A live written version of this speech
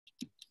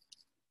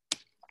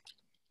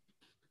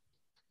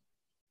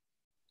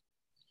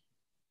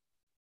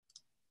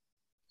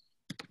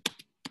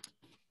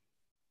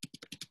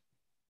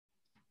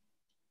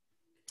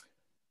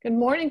Good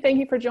morning. Thank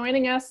you for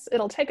joining us.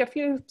 It'll take a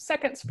few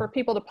seconds for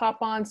people to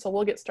pop on, so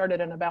we'll get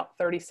started in about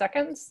 30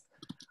 seconds.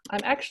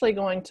 I'm actually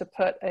going to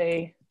put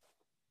a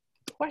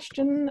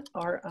question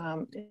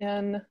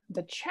in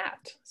the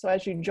chat. So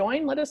as you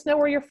join, let us know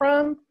where you're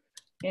from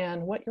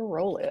and what your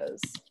role is.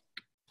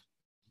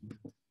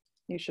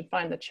 You should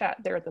find the chat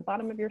there at the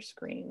bottom of your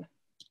screen.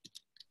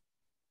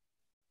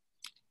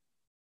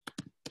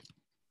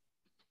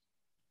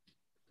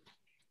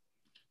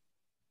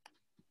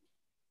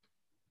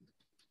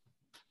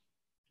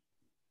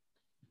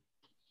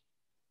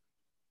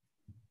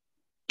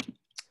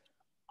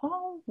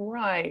 All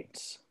right,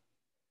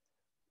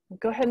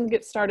 go ahead and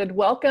get started.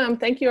 Welcome.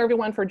 Thank you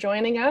everyone for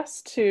joining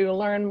us to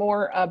learn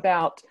more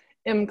about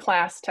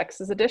mCLASS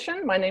Texas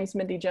Edition. My name's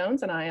Mindy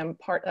Jones and I am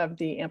part of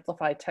the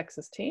Amplify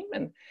Texas team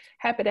and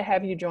happy to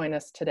have you join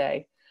us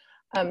today.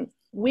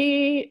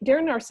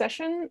 During our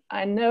session,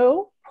 I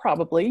know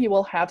probably you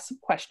will have some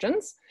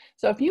questions.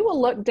 So if you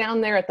will look down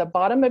there at the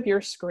bottom of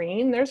your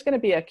screen, there's going to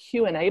be a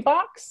Q&A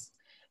box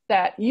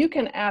that you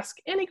can ask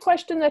any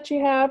question that you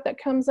have that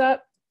comes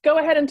up. Go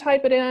ahead and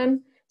type it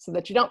in so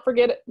that you don't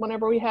forget it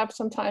whenever we have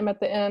some time at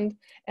the end,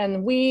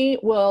 and we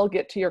will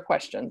get to your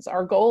questions.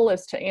 Our goal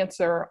is to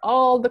answer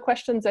all the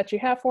questions that you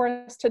have for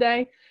us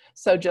today.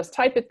 So just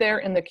type it there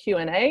in the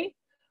Q&A.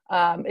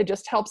 It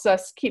just helps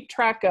us keep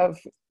track of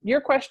your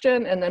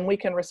question, and then we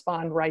can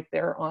respond right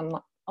there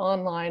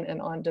online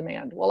and on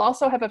demand. We'll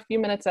also have a few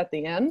minutes at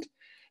the end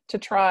to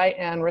try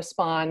and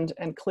respond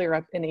and clear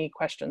up any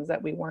questions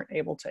that we weren't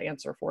able to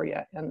answer for you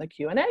in the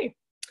Q&A.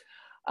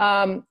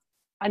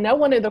 I know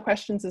one of the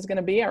questions is going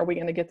to be, are we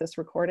going to get this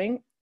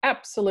recording?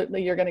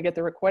 Absolutely, you're going to get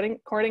the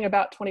recording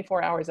about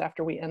 24 hours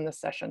after we end the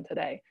session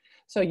today.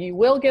 So you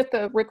will get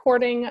the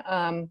recording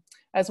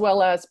as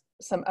well as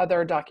some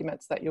other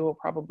documents that you will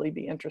probably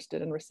be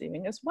interested in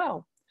receiving as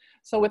well.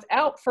 So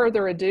without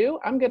further ado,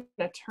 I'm going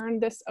to turn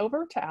this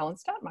over to Alan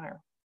Stadtmeyer.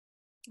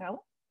 Alan?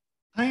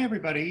 Hi,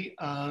 everybody.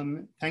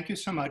 Thank you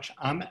so much.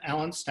 I'm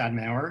Alan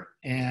Stadtmeyer,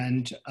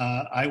 and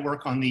I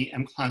work on the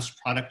mCLASS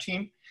product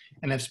team.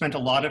 And I've spent a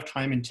lot of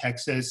time in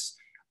Texas,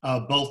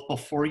 both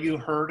before you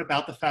heard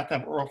about the fact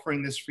that we're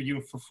offering this for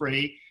you for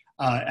free,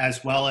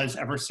 as well as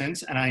ever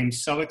since. And I'm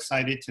so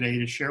excited today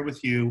to share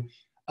with you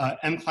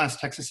mCLASS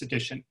Texas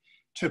Edition.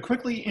 To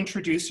quickly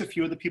introduce a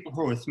few of the people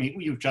who are with me,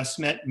 you've just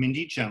met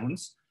Mindy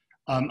Jones.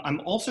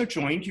 I'm also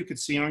joined, you could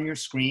see on your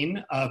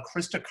screen,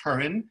 Krista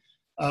Curran,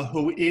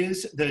 who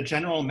is the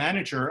general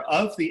manager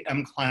of the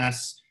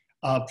mCLASS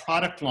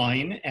product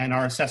line and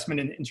our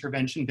assessment and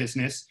intervention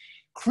business.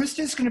 Krista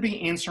is going to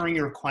be answering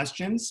your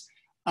questions.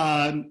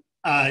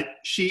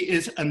 She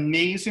is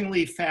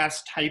amazingly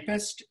fast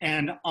typist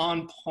and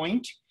on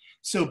point.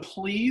 So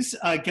please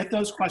get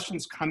those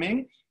questions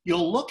coming.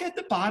 You'll look at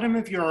the bottom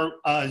of your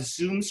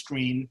Zoom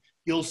screen.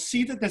 You'll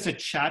see that there's a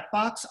chat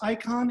box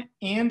icon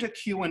and a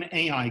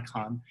Q&A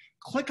icon.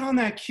 Click on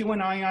that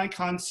Q&A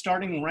icon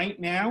starting right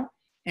now.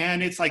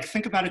 And it's like,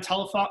 think about a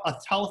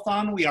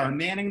telethon. We are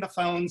manning the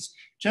phones.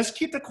 Just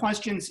keep the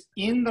questions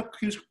in the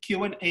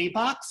Q&A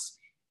box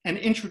and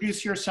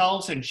introduce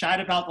yourselves and chat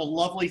about the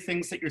lovely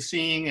things that you're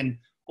seeing and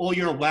all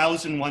your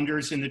wows and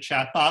wonders in the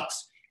chat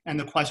box and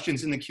the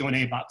questions in the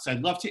Q&A box.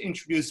 I'd love to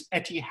introduce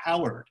Etty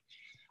Howard,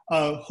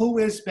 who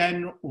has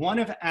been one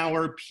of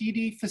our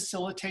PD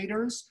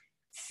facilitators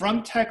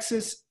from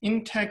Texas,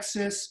 in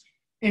Texas,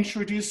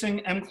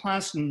 introducing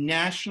mCLASS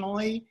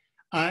nationally,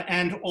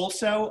 and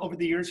also over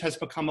the years has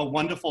become a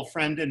wonderful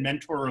friend and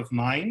mentor of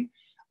mine.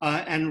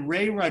 And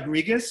Ray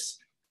Rodriguez,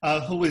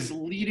 who is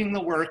leading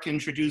the work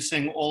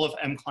introducing all of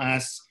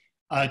mCLASS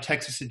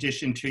Texas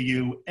Edition to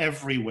you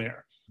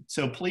everywhere.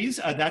 So please,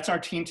 that's our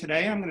team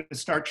today. I'm going to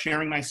start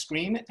sharing my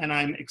screen, and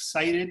I'm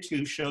excited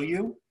to show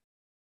you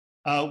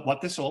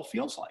what this all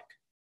feels like.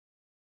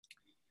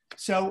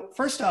 So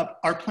first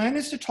up, our plan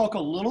is to talk a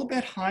little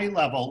bit high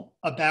level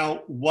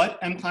about what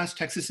mCLASS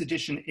Texas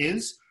Edition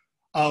is,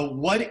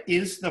 what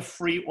is the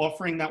free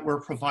offering that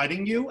we're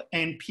providing you,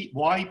 and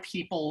why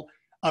people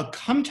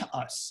come to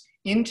us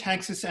in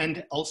Texas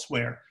and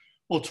elsewhere.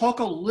 We'll talk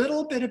a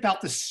little bit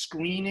about the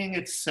screening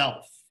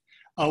itself,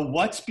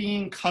 what's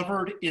being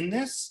covered in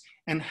this,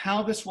 and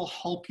how this will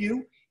help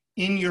you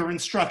in your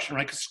instruction,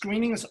 right? Because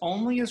screening is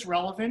only as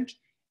relevant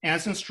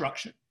as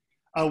instruction.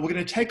 We're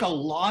gonna take a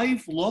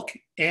live look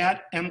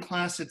at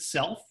mCLASS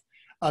itself,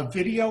 a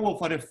video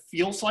of what it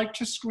feels like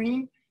to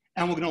screen,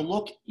 and we're gonna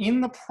look in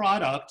the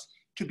product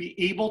to be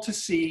able to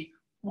see,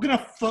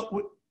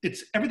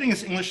 everything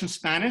is English and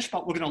Spanish,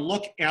 but we're gonna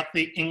look at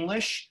the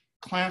English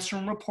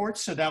classroom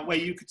reports so that way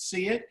you could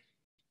see it.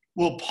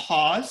 We'll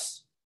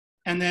pause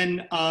and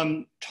then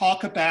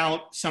talk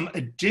about some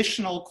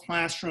additional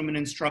classroom and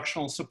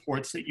instructional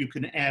supports that you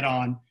can add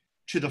on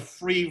to the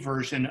free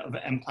version of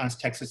mCLASS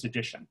Texas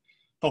Edition.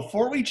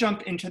 Before we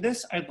jump into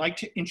this, I'd like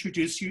to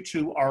introduce you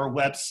to our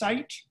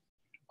website,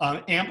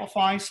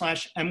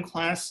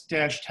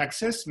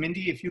 amplify/mclass-texas.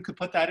 Mindy, if you could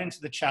put that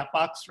into the chat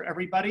box for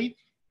everybody,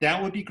 that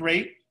would be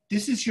great.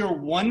 This is your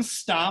one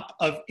stop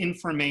of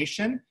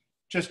information.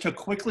 Just to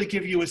quickly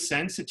give you a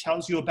sense, it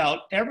tells you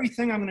about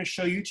everything I'm going to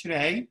show you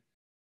today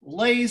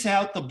lays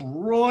out the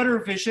broader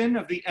vision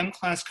of the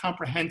mCLASS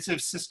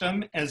comprehensive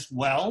system as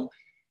well.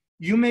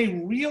 You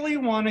may really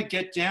want to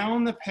get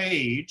down the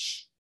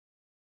page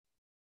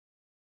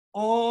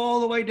all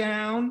the way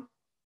down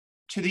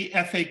to the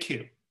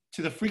FAQ,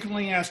 to the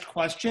frequently asked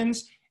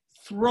questions.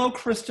 Throw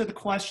Krista the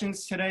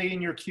questions today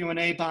in your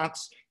Q&A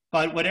box,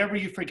 but whatever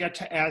you forget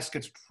to ask,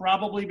 it's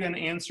probably been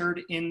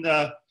answered in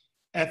the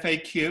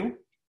FAQ.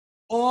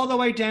 All the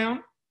way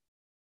down,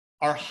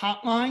 our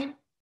hotline,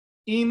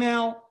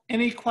 email,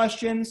 any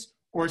questions,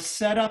 or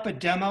set up a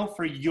demo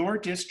for your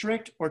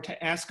district or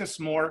to ask us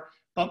more.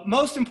 But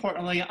most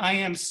importantly, I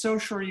am so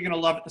sure you're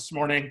gonna love it this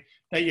morning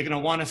that you're gonna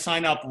wanna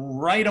sign up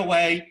right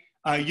away.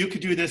 You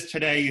could do this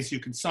today, is you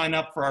can sign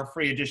up for our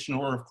free edition,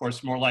 or of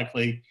course, more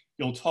likely,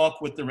 you'll talk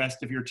with the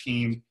rest of your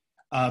team.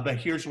 But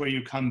here's where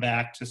you come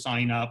back to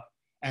sign up.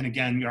 And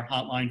again, your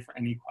hotline for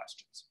any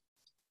questions.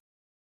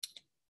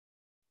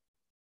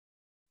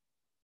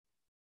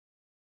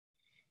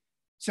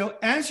 So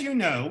as you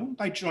know,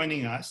 by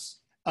joining us,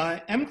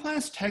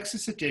 mCLASS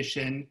Texas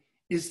Edition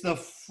is the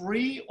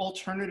free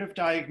alternative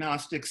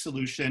diagnostic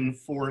solution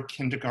for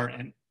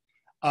kindergarten.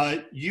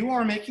 You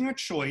are making a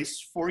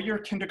choice for your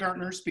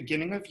kindergartners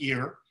beginning of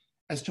year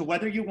as to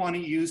whether you want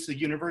to use the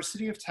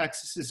University of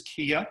Texas's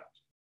KIA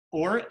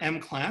or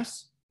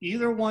mCLASS.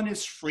 Either one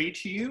is free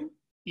to you.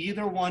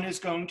 Either one is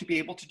going to be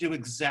able to do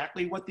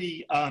exactly what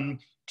the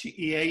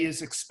TEA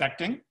is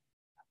expecting.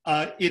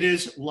 It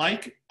is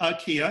like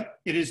KIA.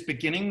 It is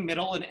beginning,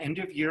 middle, and end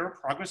of year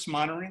progress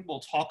monitoring.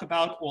 We'll talk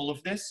about all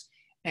of this.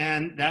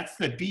 And that's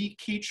the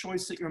key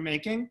choice that you're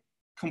making,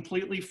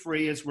 completely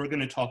free, as we're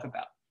going to talk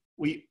about.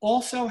 We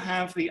also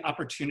have the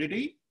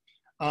opportunity,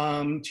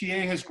 TA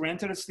has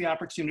granted us the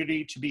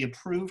opportunity to be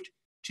approved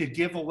to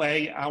give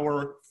away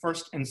our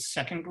first and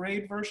second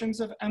grade versions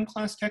of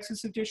mCLASS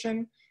Texas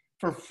Edition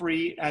for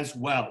free as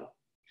well.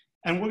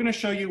 And we're going to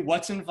show you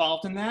what's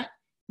involved in that.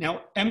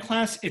 Now,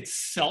 mCLASS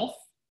itself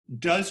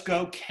does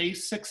go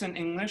K6 in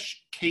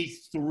English,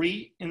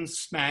 K3 in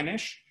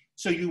Spanish.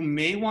 So you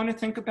may want to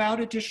think about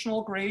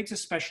additional grades,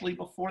 especially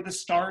before the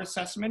STAR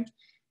assessment.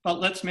 But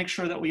let's make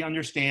sure that we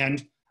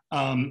understand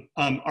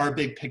our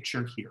big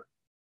picture here.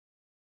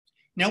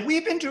 Now,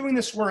 we've been doing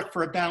this work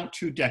for about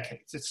 2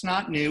 decades. It's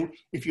not new.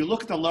 If you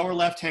look at the lower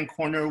left-hand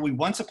corner, we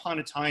once upon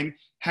a time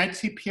had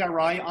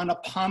CPRI on a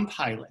Palm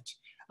Pilot.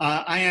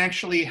 I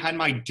actually had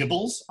my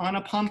Dibbles on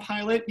a Palm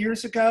Pilot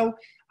years ago.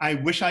 I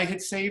wish I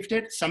had saved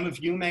it. Some of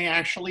you may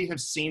actually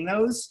have seen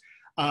those.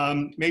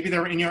 Maybe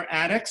they're in your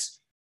attics.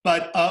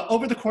 But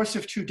over the course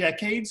of 2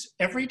 decades,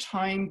 every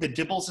time the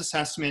Dibbles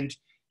assessment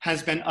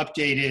has been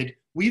updated,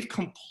 we've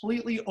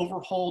completely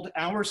overhauled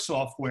our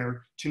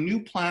software to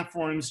new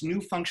platforms, new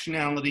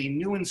functionality,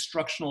 new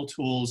instructional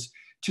tools.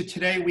 To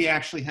today, we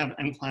actually have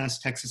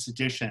mCLASS Texas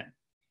Edition.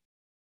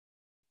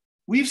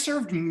 We've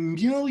served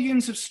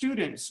millions of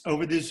students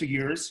over these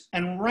years,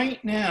 and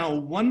right now,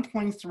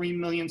 1.3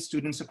 million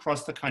students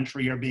across the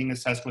country are being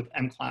assessed with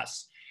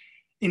mCLASS.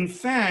 In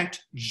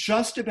fact,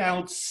 just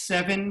about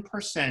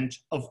 7%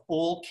 of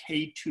all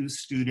K2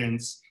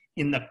 students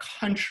in the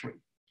country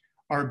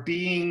are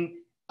being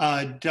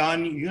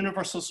done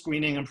universal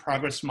screening and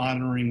progress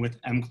monitoring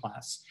with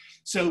mCLASS.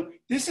 So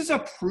this is a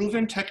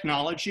proven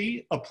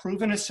technology, a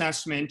proven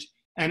assessment,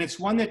 and it's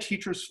one that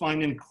teachers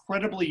find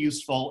incredibly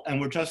useful,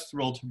 and we're just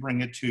thrilled to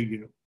bring it to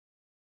you.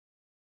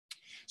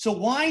 So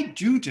why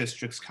do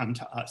districts come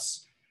to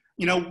us?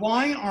 You know,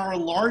 why are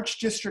large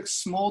districts,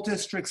 small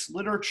districts,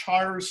 little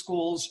charter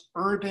schools,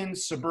 urban,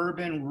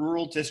 suburban,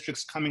 rural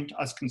districts coming to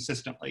us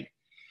consistently?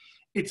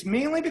 It's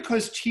mainly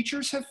because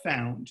teachers have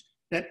found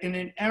that in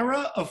an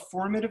era of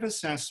formative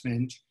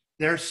assessment,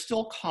 they're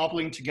still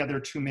cobbling together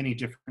too many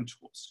different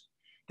tools.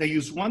 They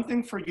use one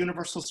thing for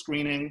universal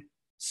screening,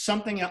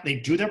 something else, they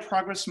do their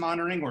progress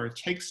monitoring or it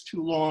takes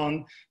too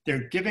long,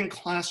 they're giving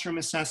classroom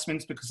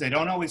assessments because they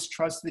don't always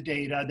trust the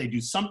data, they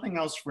do something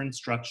else for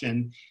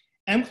instruction.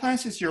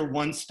 mCLASS is your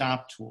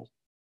one-stop tool.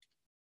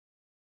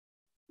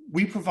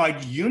 We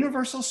provide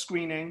universal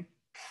screening,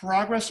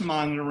 progress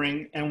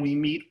monitoring, and we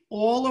meet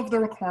all of the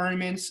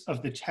requirements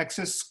of the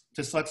Texas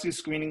Dyslexia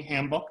Screening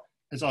Handbook,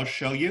 as I'll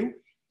show you.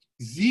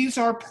 These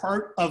are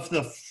part of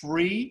the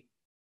free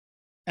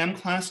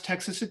mCLASS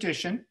Texas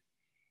Edition.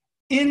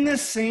 In the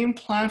same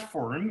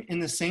platform, in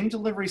the same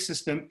delivery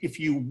system, if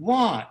you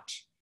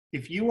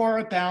are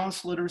a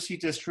balanced literacy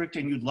district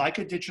and you'd like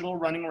a digital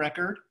running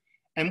record,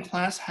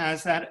 mCLASS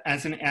has that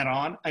as an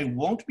add-on. I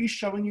won't be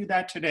showing you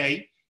that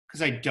today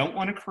because I don't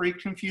want to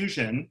create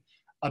confusion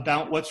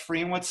about what's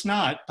free and what's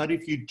not. But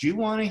if you do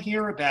want to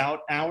hear about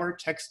our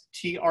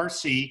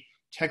TRC,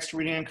 text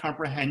reading and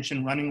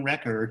comprehension running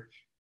record,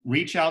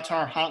 reach out to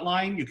our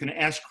hotline. You can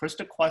ask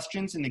Krista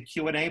questions in the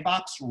Q&A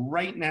box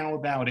right now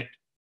about it.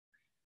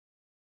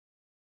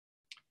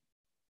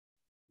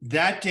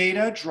 That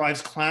data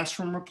drives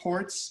classroom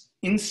reports,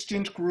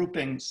 instant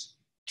groupings,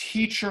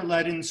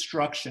 teacher-led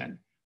instruction.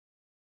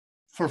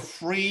 For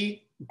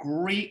free,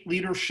 great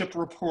leadership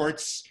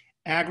reports,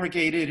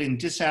 aggregated and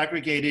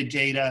disaggregated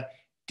data,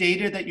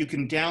 data that you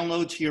can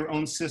download to your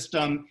own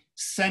system,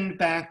 send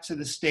back to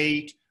the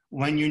state,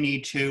 when you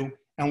need to.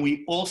 And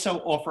we also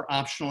offer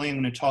optionally, I'm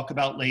going to talk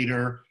about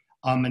later,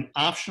 an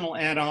optional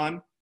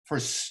add-on for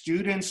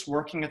students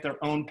working at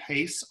their own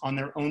pace on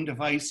their own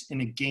device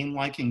in a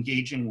game-like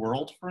engaging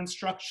world for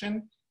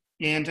instruction,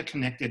 and a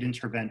connected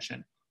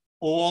intervention.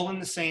 All in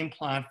the same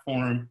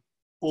platform,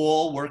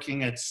 all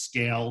working at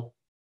scale,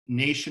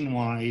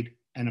 nationwide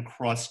and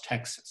across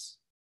Texas.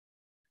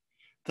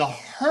 The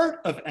heart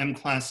of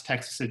mCLASS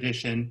Texas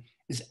Edition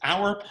is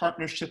our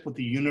partnership with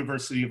the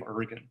University of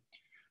Oregon,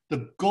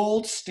 the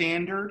gold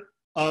standard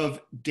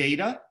of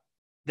data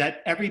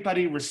that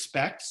everybody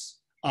respects.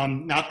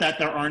 Not that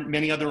there aren't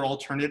many other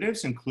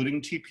alternatives,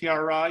 including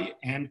TPRI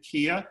and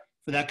KIA,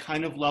 for that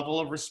kind of level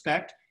of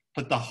respect,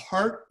 but the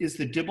heart is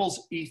the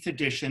DIBELS 8th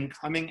edition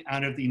coming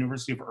out of the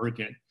University of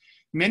Oregon.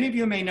 Many of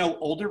you may know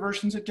older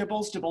versions of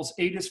DIBELS. DIBELS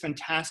 8 is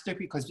fantastic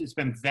because it's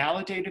been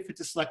validated for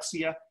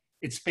dyslexia.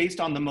 It's based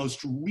on the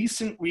most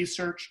recent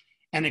research,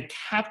 and it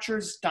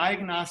captures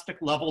diagnostic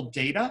level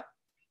data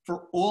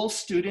for all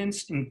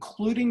students,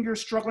 including your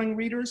struggling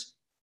readers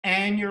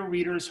and your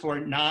readers who are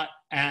not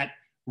at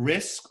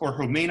risk or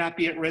who may not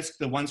be at risk,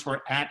 the ones who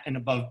are at and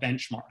above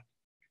benchmark.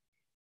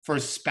 For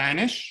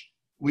Spanish,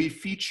 we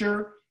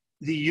feature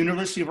the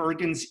University of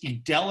Oregon's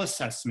EDEL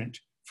assessment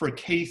for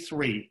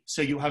K3.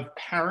 So you have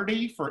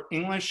parity for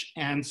English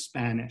and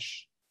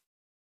Spanish.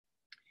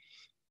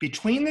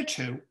 Between the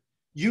two,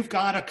 you've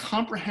got a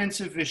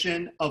comprehensive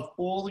vision of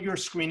all your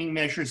screening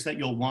measures that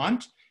you'll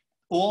want,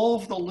 all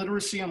of the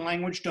literacy and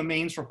language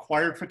domains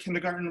required for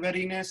kindergarten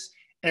readiness,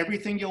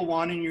 everything you'll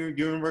want in your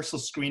universal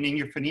screening,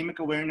 your phonemic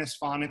awareness,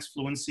 phonics,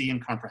 fluency,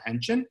 and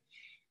comprehension,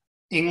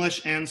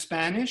 English and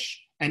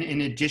Spanish, and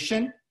in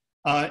addition,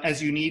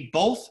 as you need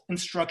both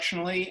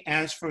instructionally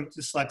as for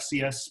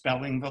dyslexia,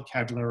 spelling,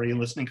 vocabulary, and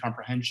listening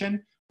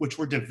comprehension, which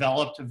were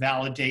developed,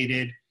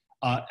 validated,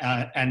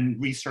 and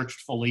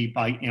researched fully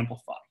by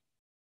Amplify.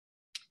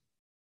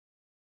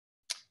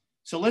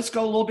 So let's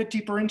go a little bit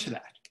deeper into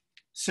that.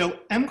 So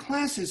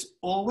mCLASS is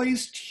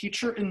always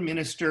teacher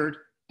administered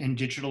and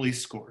digitally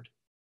scored.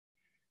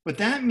 What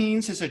that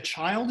means is a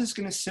child is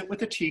going to sit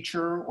with a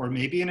teacher or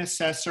maybe an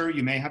assessor.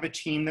 You may have a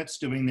team that's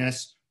doing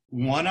this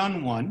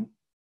one-on-one.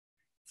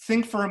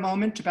 Think for a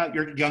moment about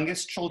your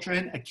youngest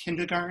children, a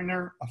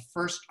kindergartner, a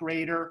first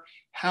grader,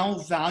 how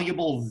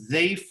valuable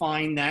they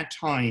find that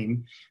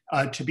time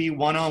to be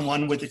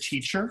one-on-one with a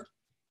teacher.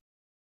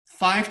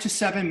 5 to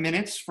 7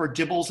 minutes for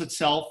DIBELS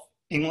itself,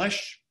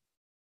 English.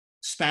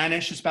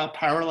 Spanish is about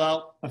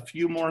parallel, a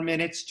few more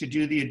minutes to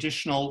do the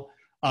additional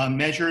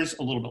measures,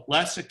 a little bit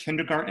less at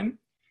kindergarten.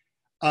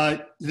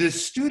 The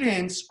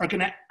students are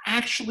going to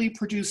actually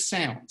produce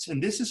sounds,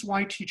 and this is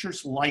why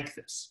teachers like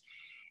this.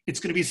 It's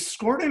going to be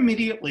scored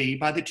immediately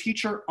by the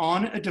teacher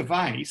on a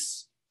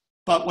device,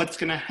 but what's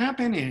going to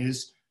happen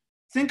is,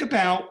 think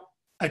about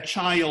a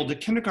child, a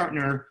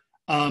kindergartner,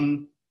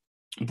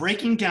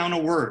 breaking down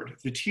a word.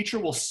 The teacher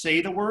will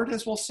say the word,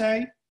 as we'll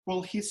say,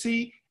 will he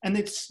see,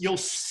 and you'll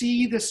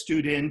see the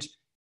student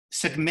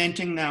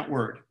segmenting that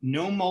word,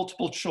 no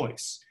multiple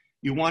choice.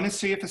 You want to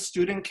see if a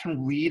student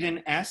can read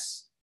an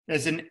S,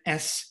 there's an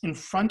S in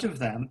front of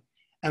them,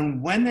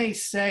 and when they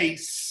say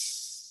S,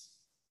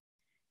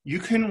 you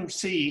can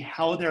see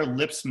how their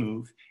lips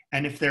move,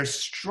 and if they're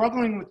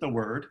struggling with the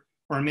word,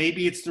 or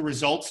maybe it's the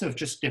results of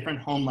just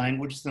different home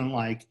languages and the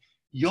like,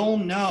 you'll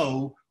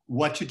know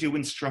what to do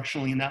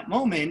instructionally in that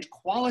moment,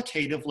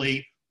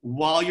 qualitatively,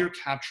 while you're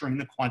capturing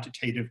the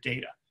quantitative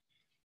data.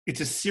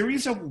 It's a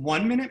series of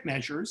 1-minute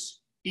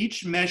measures.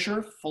 Each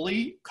measure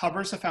fully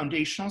covers a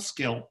foundational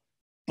skill,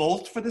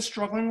 both for the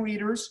struggling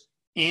readers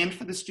and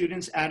for the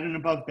students at and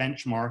above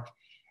benchmark.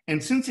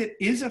 And since it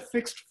is a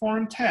fixed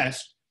form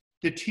test,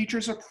 the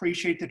teachers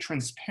appreciate the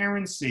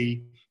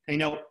transparency. They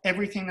know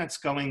everything that's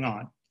going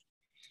on.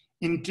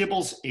 In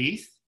DIBELS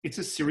 8th, it's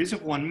a series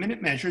of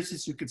 1-minute measures,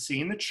 as you can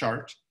see in the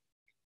chart.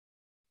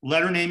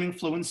 Letter naming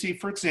fluency,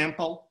 for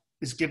example,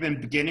 is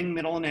given beginning,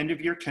 middle, and end of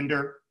year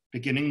kinder,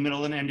 beginning,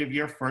 middle, and end of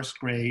year first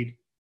grade.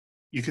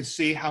 You can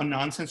see how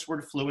nonsense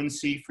word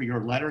fluency for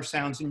your letter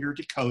sounds in your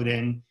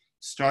decoding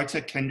starts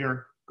at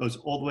kinder, goes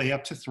all the way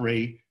up to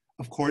 3.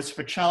 Of course, if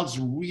a child's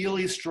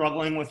really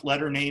struggling with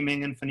letter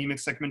naming and phonemic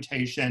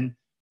segmentation,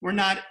 we're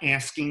not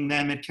asking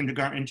them at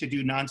kindergarten to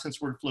do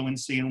nonsense word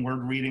fluency and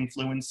word reading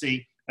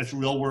fluency as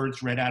real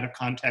words read out of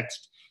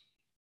context.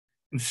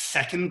 In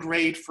 2nd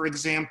grade, for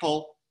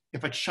example,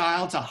 if a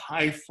child's a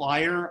high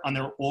flyer on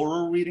their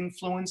oral reading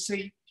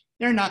fluency,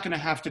 they're not going to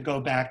have to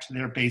go back to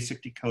their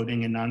basic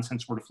decoding and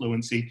nonsense word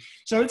fluency.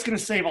 So it's going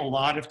to save a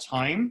lot of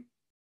time.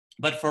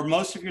 But for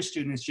most of your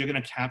students, you're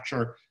going to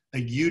capture a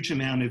huge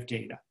amount of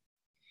data.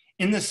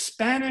 In the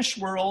Spanish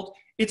world,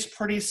 it's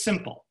pretty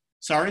simple.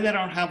 Sorry that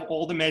I don't have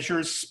all the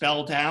measures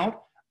spelled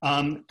out,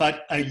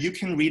 but you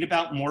can read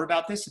more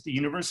about this at the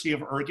University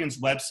of Oregon's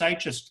website.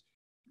 Just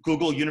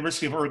Google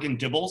University of Oregon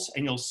DIBELS,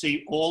 and you'll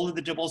see all of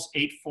the DIBELS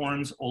 8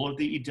 forms, all of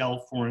the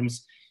EDEL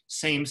forms,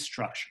 same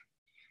structure.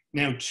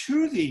 Now,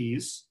 to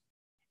these,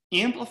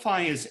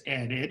 Amplify has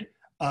added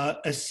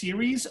a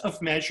series of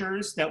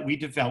measures that we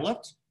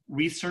developed,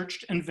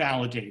 researched, and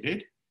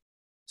validated,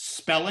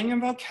 spelling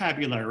and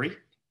vocabulary,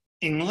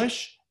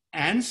 English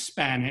and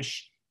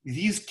Spanish.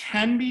 These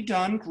can be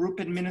done group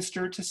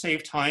administered to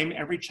save time,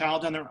 every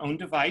child on their own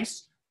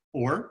device,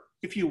 or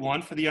if you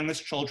want, for the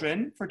youngest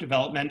children, for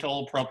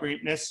developmental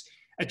appropriateness,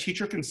 a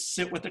teacher can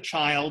sit with a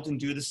child and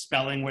do the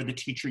spelling where the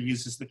teacher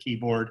uses the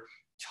keyboard.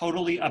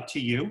 Totally up to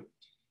you.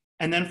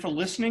 And then for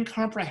listening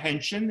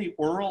comprehension, the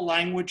oral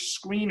language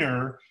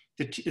screener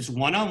that is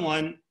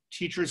one-on-one.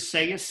 Teachers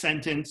say a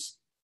sentence,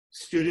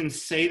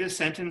 students say the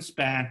sentence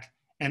back,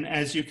 and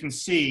as you can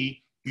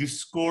see, you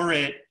score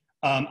it,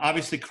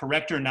 obviously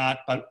correct or not,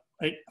 but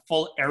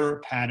full error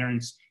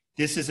patterns.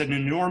 This is an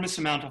enormous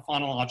amount of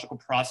phonological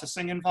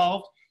processing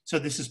involved, so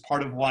this is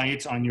part of why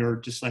it's on your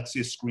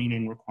dyslexia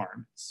screening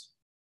requirements.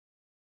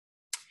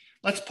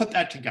 Let's put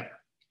that together.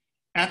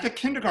 At the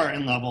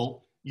kindergarten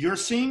level, you're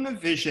seeing a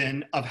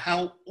vision of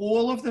how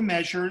all of the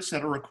measures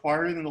that are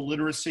required in the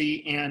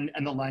literacy and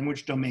the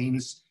language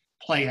domains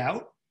play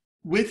out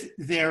with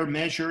their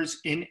measures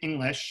in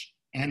English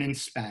and in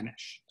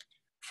Spanish.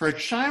 For a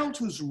child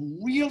who's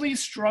really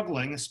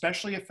struggling,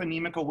 especially at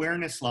phonemic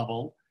awareness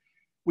level,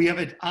 we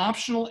have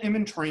optional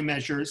inventory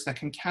measures that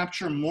can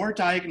capture more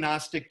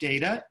diagnostic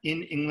data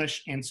in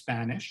English and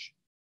Spanish.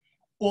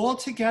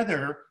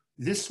 Altogether,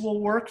 this will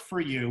work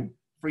for you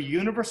for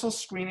universal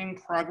screening,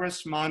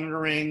 progress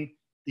monitoring,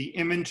 the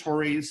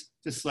inventories,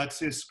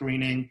 dyslexia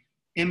screening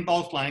in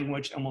both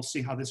language, and we'll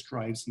see how this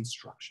drives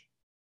instruction.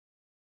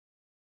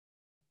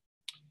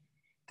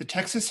 The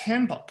Texas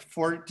Handbook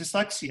for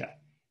Dyslexia.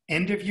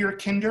 End of year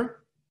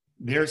kinder,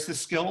 there's the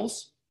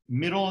skills.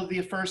 Middle of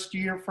the first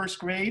year, first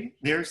grade,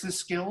 there's the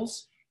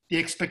skills. The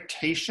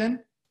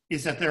expectation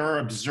is that there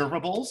are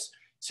observables.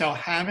 So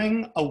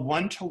having a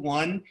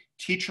one-to-one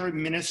teacher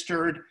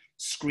administered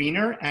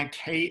screener at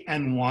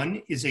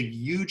KN1 is a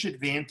huge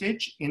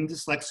advantage in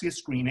dyslexia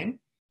screening.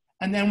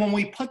 And then when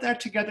we put that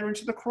together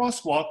into the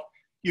crosswalk,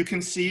 you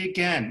can see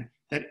again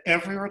that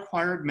every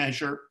required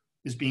measure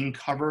is being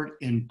covered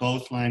in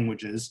both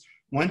languages.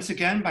 Once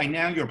again, by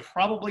now you're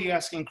probably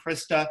asking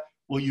Krista,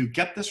 will you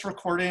get this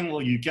recording?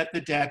 Will you get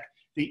the deck?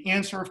 The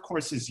answer, of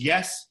course, is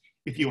yes.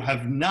 If you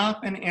have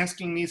not been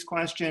asking these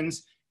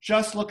questions,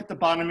 just look at the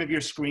bottom of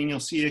your screen. You'll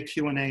see a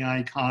Q&A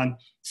icon.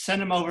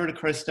 Send them over to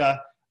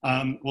Krista.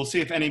 We'll see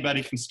if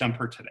anybody can stump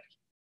her today.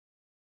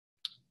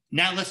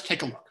 Now let's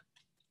take a look.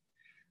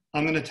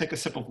 I'm going to take a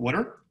sip of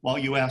water while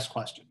you ask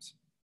questions.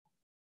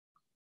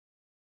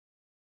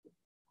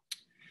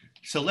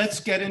 So let's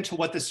get into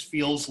what this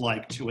feels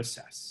like to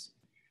assess.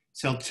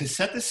 So to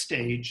set the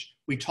stage,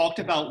 we talked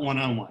about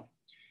one-on-one.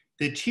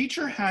 The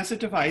teacher has a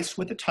device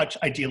with a touch,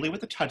 ideally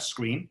with a touch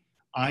screen,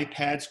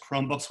 iPads,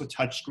 Chromebooks with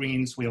touch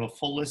screens. We have a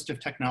full list of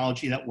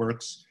technology that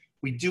works.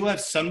 We do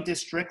have some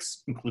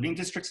districts, including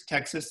districts of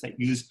Texas, that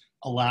use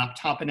a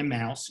laptop and a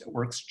mouse. It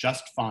works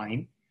just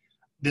fine.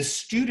 The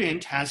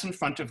student has in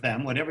front of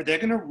them, whatever they're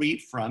gonna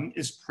read from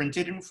is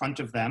printed in front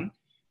of them.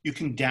 You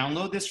can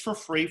download this for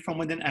free from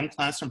within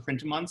mCLASS and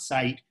print them on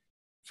site.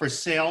 For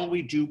sale,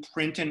 we do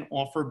print and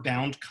offer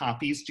bound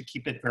copies to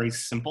keep it very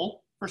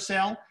simple for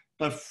sale,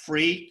 but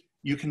free,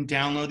 you can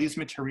download these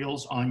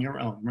materials on your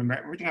own.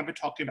 Remember, everything I've been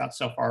talking about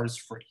so far is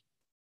free.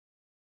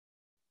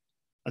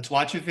 Let's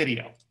watch a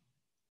video.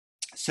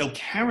 So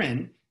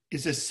Karen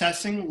is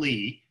assessing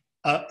Lee,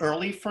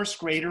 early first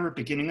grader or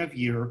beginning of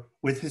year,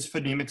 with his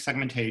phonemic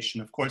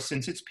segmentation. Of course,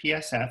 since it's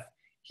PSF,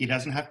 he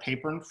doesn't have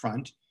paper in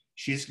front.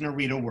 She's gonna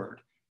read a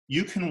word.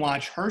 You can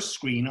watch her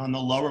screen on the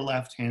lower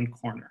left-hand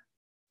corner.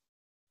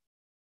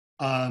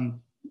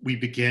 We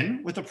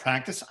begin with a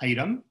practice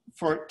item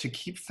to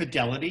keep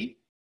fidelity.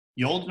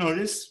 You'll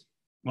notice,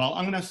 well,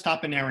 I'm gonna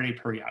stop and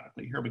narrate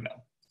periodically. Here we go.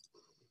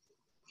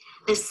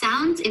 The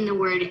sounds in the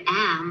word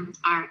am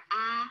are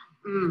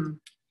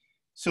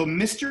So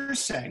Mr.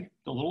 Say,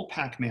 the little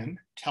Pac-Man,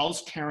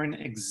 tells Karen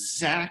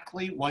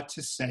exactly what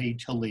to say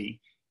to Lee.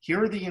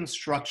 Here are the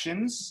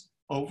instructions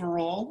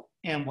overall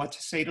and what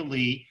to say to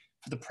Lee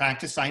for the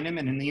practice item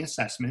and in the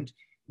assessment.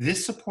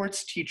 This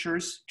supports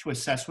teachers to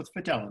assess with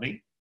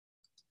fidelity.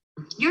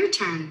 Your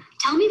turn.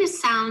 Tell me the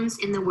sounds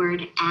in the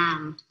word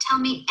am. Tell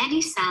me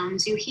any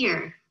sounds you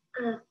hear.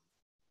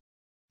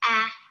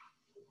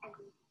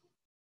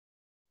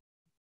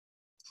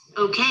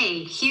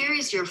 Okay, here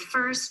is your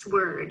first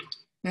word.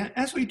 Now,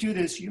 as we do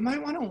this, you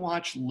might want to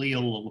watch Lee a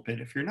little bit.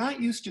 If you're not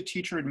used to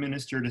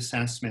teacher-administered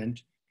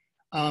assessment,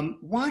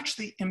 watch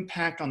the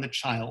impact on the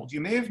child.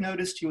 You may have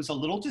noticed he was a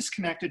little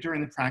disconnected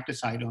during the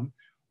practice item.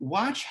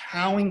 Watch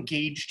how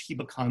engaged he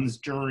becomes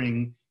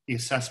during the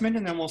assessment,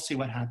 and then we'll see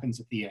what happens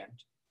at the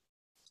end.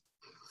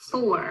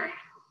 4.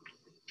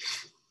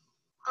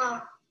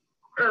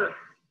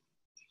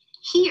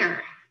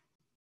 Here.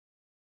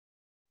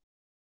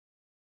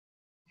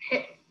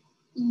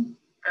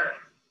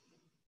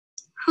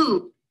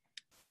 Who?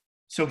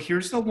 So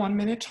here's the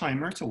 1-minute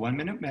timer. It's a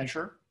 1-minute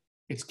measure.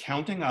 It's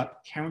counting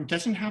up. Karen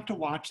doesn't have to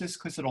watch this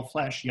because it'll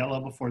flash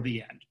yellow before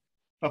the end.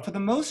 But for the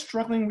most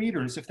struggling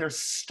readers, if they're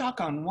stuck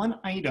on one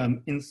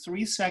item in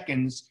 3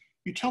 seconds,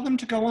 you tell them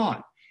to go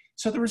on.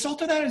 So the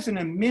result of that is in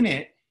a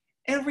minute,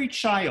 every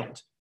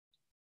child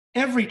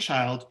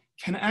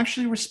can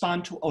actually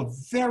respond to a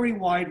very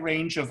wide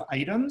range of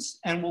items,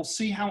 and we'll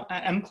see how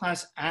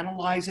mCLASS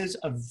analyzes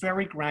a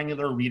very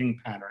granular reading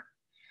pattern.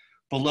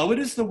 Below it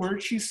is the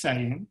word she's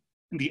saying,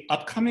 and the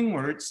upcoming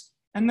words,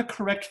 and the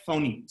correct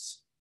phonemes.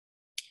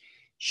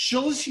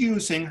 She's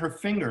using her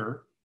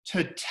finger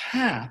to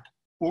tap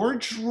or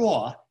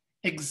draw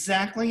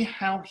exactly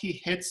how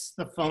he hits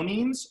the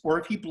phonemes or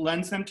if he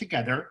blends them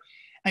together.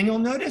 And you'll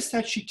notice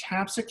that she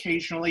taps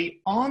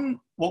occasionally on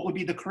what would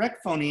be the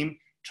correct phoneme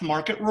to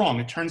mark it wrong.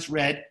 It turns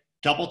red,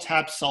 double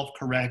tap,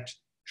 self-correct,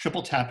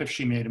 triple tap if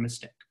she made a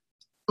mistake.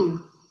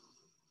 Ooh.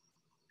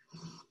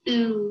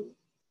 Ooh.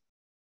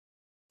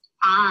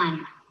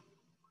 On.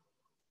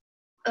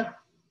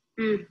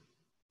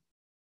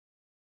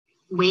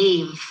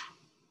 Wave.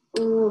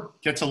 Ooh.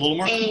 Gets a little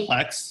more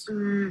complex.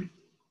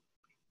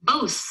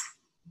 Both.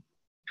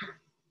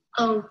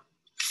 Oh.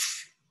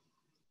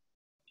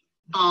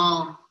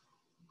 Ball.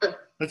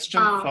 Let's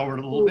jump forward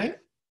a little bit.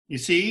 You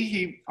see,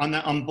 he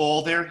on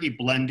ball there, he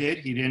blended.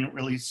 He didn't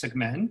really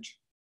segment.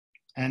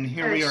 And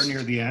here we are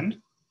near the end.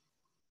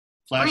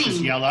 Flash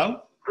is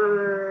yellow.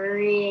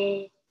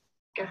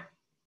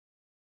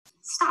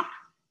 Stop.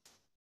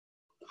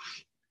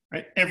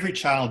 Right? Every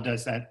child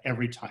does that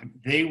every time.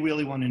 They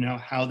really want to know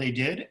how they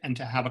did and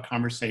to have a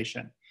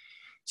conversation.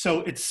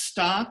 So it's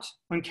stopped.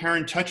 When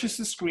Karen touches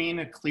the screen,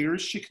 it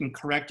clears. She can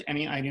correct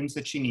any items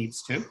that she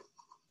needs to.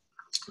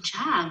 Good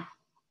job.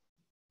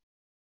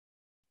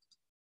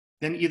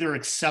 Then either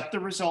accept the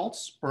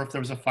results, or if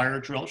there was a fire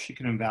drill, she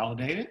can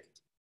invalidate it.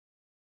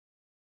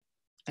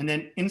 And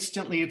then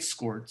instantly it's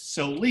scored.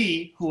 So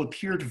Lee, who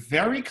appeared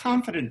very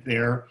confident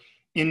there,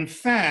 in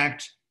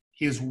fact,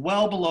 he is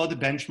well below the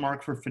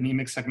benchmark for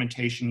phonemic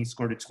segmentation. He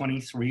scored a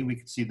 23. We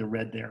can see the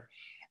red there.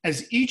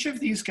 As each of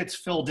these gets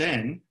filled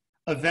in,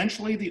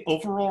 eventually the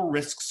overall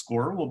risk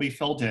score will be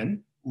filled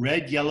in,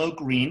 red, yellow,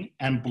 green,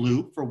 and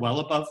blue for well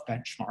above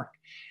benchmark.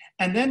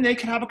 And then they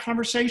can have a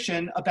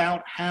conversation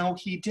about how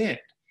he did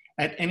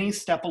at any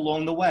step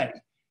along the way.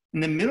 In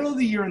the middle of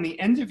the year and the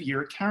end of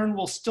year, Karen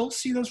will still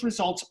see those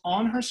results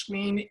on her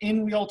screen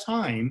in real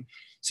time.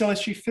 So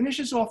as she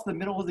finishes off the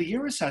middle of the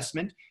year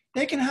assessment,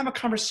 they can have a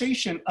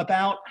conversation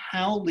about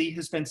how Lee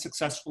has been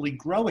successfully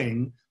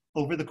growing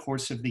over the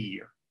course of the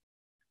year.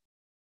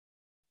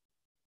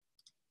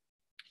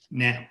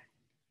 Now,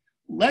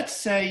 let's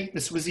say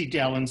this was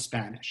Edel in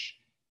Spanish.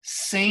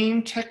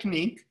 Same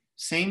technique,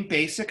 same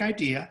basic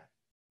idea.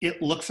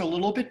 It looks a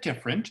little bit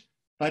different,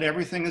 but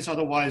everything is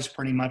otherwise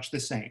pretty much the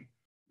same.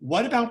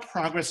 What about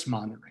progress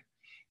monitoring?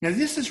 Now,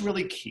 this is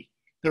really key.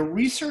 The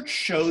research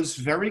shows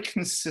very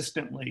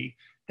consistently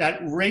that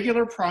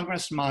regular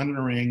progress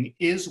monitoring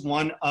is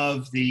one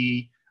of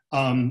the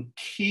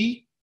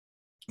key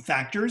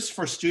factors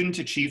for student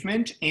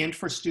achievement and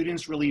for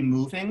students really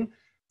moving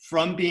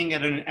from being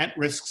at an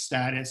at-risk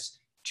status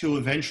to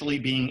eventually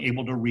being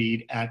able to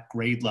read at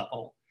grade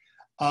level.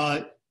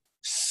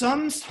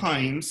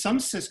 Sometimes, some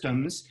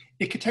systems,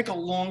 it could take a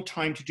long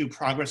time to do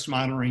progress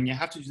monitoring. You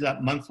have to do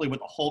that monthly with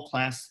the whole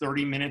class,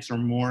 30 minutes or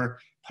more,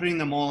 putting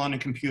them all on a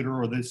computer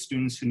or the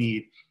students who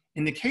need.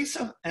 In the case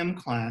of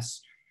mCLASS,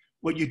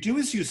 what you do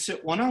is you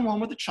sit one-on-one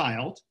with a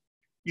child.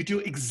 You do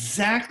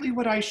exactly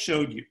what I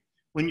showed you.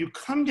 When you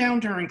come down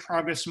during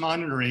progress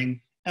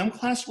monitoring,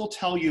 mCLASS will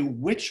tell you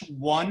which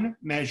one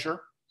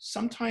measure,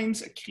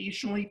 sometimes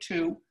occasionally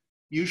two,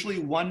 usually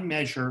one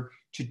measure,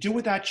 to do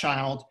with that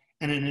child.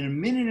 And in a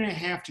minute and a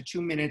half to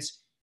 2 minutes,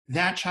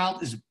 that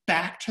child is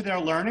back to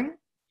their learning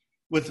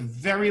with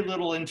very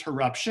little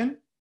interruption.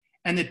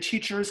 And the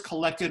teachers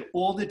collected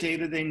all the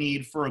data they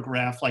need for a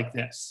graph like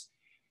this.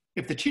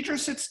 If the teacher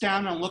sits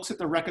down and looks at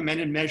the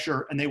recommended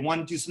measure and they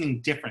want to do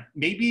something different,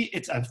 maybe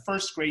it's a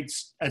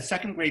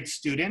second grade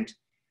student,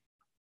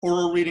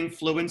 oral reading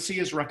fluency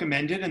is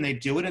recommended and they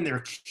do it and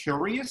they're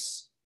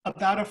curious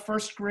about a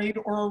first grade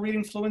oral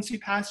reading fluency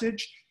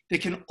passage, they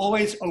can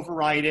always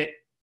override it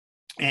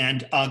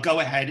and go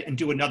ahead and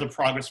do another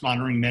progress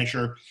monitoring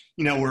measure,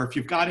 where if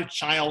you've got a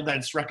child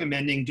that's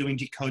recommending doing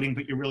decoding,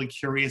 but you're really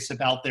curious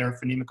about their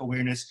phonemic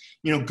awareness,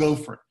 go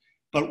for it.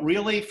 But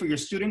really, for your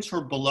students who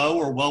are below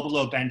or well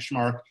below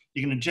benchmark,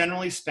 you're going to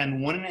generally spend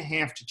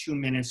 1.5 to 2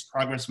 minutes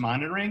progress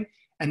monitoring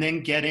and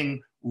then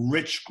getting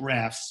rich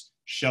graphs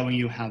showing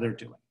you how they're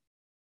doing.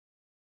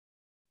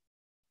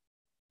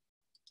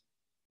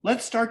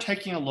 Let's start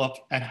taking a look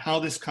at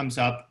how this comes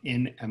up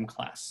in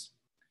mCLASS.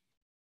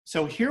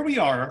 So here we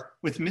are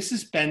with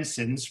Mrs.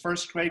 Benson's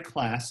first grade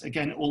class.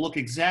 Again, it will look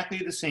exactly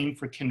the same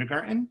for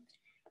kindergarten,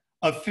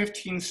 of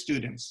 15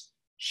 students.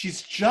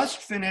 She's just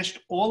finished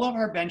all of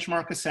her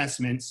benchmark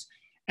assessments.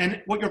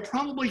 And what you're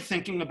probably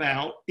thinking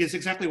about is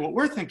exactly what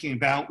we're thinking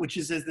about, which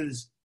is that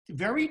there's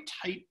very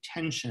tight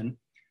tension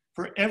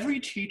for every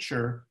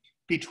teacher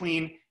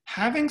between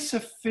having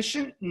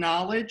sufficient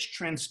knowledge,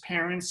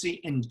 transparency,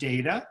 and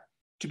data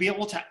to be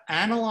able to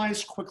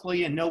analyze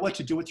quickly and know what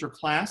to do with your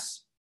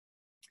class,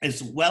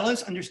 as well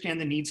as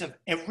understand the needs of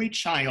every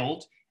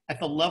child at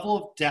the level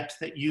of depth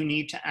that you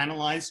need to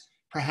analyze,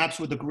 perhaps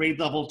with a grade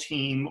level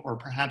team or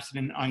perhaps in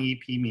an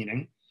IEP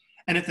meeting.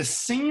 And at the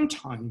same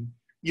time,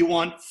 you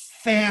want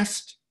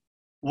fast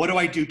What do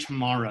I do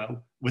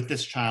tomorrow with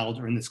this child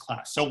or in this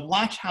class? So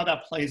watch how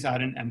that plays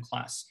out in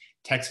mCLASS,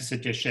 Texas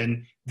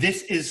edition.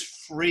 This is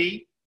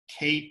free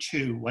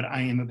K2, what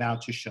I am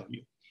about to show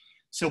you.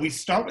 So we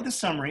start with a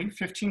summary.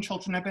 15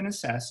 children have been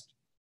assessed.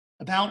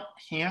 About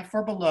half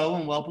are below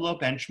and well below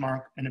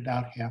benchmark, and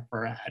about half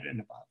are ahead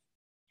and above.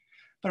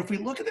 But if we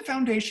look at the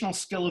foundational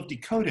skill of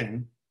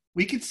decoding,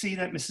 we could see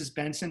that Mrs.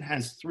 Benson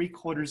has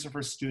 3/4 of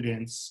her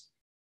students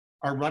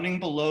are running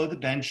below the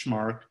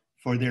benchmark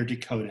for their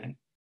decoding.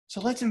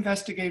 So let's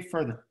investigate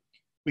further.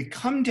 We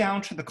come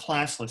down to the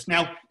class list.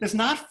 Now, there's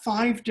not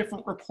 5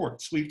 different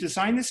reports. We've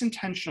designed this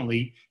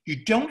intentionally.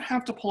 You don't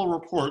have to pull a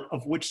report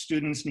of which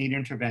students need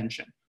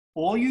intervention.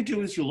 All you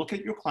do is you look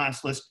at your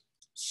class list,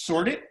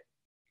 sort it.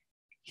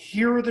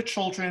 Here are the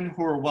children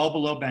who are well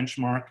below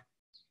benchmark.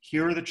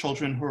 Here are the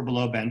children who are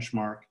below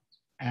benchmark,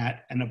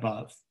 at and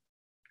above.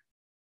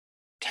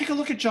 Take a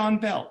look at John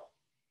Bell.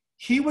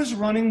 He was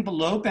running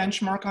below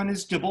benchmark on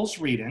his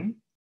Dibbles reading.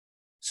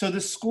 So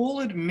the school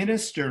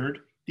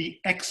administered the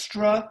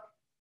extra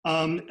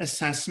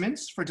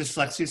assessments for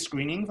dyslexia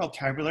screening,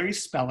 vocabulary,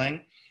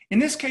 spelling. In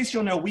this case,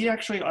 you'll know we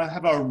actually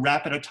have a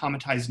rapid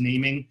automatized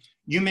naming.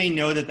 You may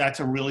know that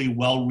that's a really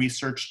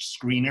well-researched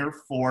screener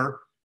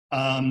for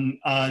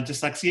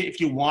dyslexia. If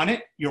you want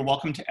it, you're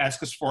welcome to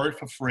ask us for it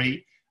for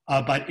free.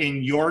 But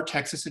in your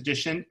Texas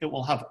edition, it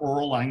will have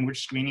oral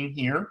language screening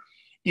here.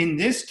 In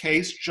this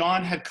case,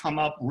 John had come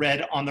up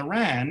red on the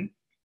RAN.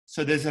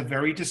 So there's a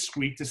very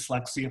discrete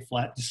dyslexia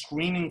flag, the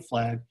screening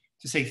flag,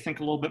 to say, think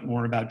a little bit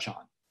more about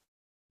John.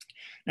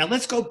 Now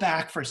let's go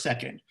back for a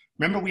second.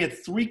 Remember, we had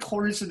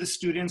 3/4 of the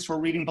students were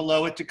reading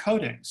below at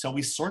decoding. So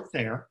we sort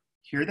there,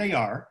 here they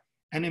are,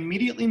 and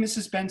immediately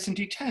Mrs. Benson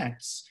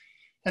detects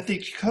that the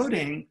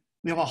decoding,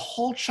 we have a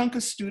whole chunk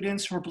of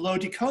students who are below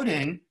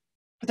decoding,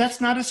 but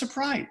that's not a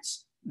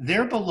surprise.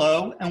 They're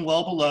below and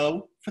well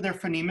below for their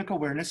phonemic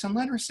awareness and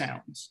letter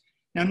sounds.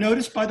 Now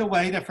notice, by the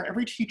way, that for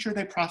every teacher,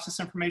 they process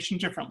information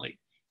differently.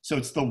 So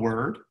it's the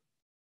word,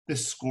 the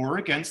score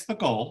against the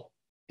goal,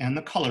 and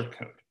the color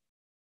code.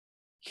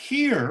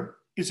 Here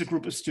is a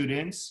group of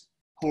students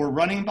who are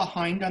running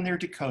behind on their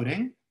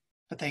decoding,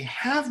 but they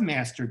have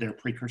mastered their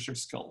precursor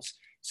skills.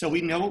 So we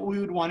know what we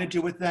would want to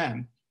do with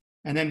them.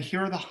 And then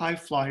here are the high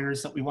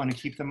flyers that we want to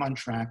keep them on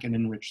track and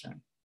enrich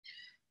them.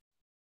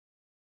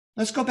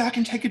 Let's go back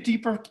and take a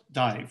deeper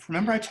dive.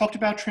 Remember, I talked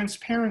about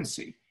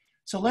transparency.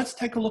 So let's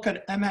take a look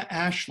at Emma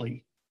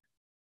Ashley.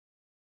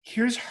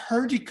 Here's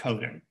her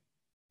decoding.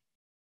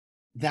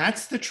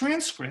 That's the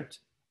transcript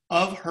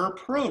of her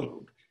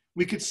probe.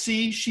 We could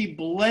see she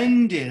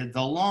blended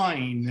the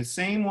line the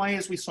same way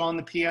as we saw in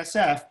the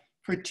PSF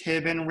for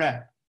tib and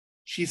rep.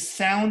 She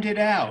sounded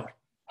out,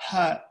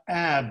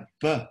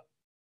 b.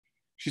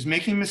 She's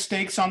making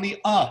mistakes on the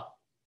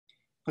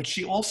but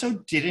she also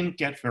didn't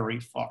get very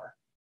far.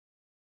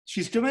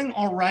 She's doing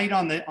all right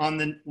on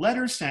the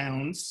letter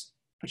sounds,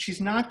 but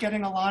she's not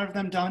getting a lot of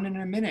them done in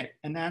a minute,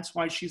 and that's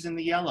why she's in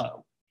the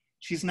yellow.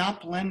 She's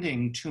not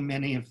blending too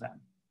many of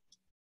them.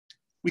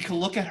 We can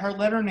look at her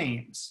letter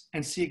names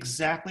and see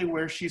exactly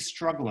where she's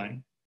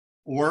struggling,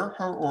 or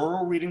her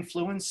oral reading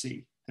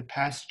fluency, the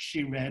passage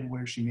she read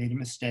where she made a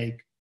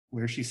mistake,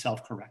 where she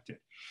self-corrected.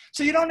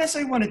 So you don't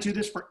necessarily want to do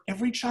this for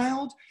every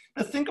child,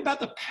 but think about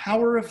the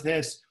power of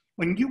this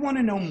when you want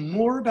to know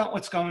more about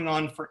what's going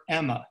on for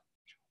Emma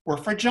or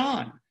for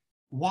John.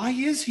 Why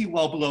is he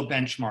well below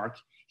benchmark?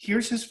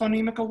 Here's his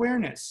phonemic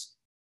awareness,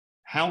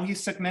 how he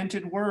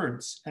segmented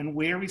words, and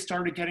where he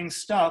started getting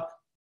stuck,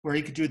 where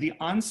he could do the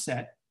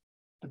onset,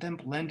 but then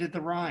blended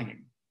the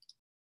rhyme.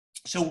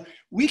 So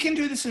we can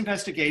do this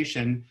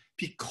investigation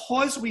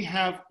because we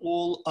have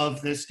all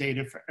of this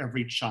data for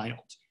every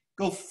child.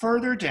 Go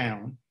further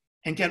down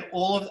and get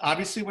all of,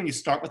 obviously when you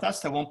start with us,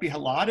 there won't be a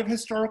lot of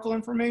historical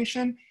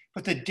information,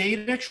 but the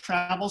data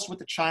travels with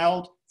the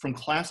child from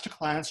class to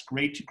class,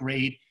 grade to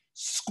grade,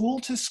 school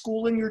to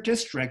school in your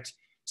district.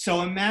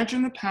 So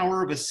imagine the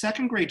power of a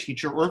second grade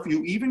teacher, or if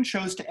you even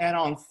chose to add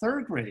on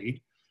third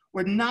grade,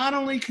 where not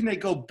only can they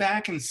go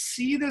back and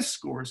see the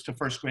scores to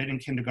first grade and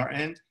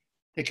kindergarten,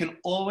 they can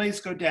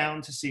always go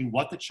down to see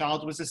what the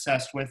child was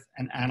assessed with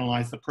and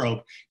analyze the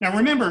probe. Now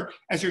remember,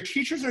 as your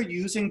teachers are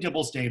using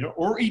Dibbles data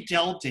or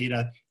EDEL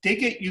data, they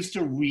get used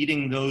to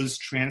reading those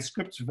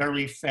transcripts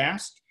very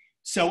fast.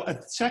 So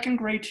a second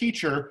grade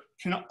teacher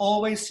can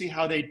always see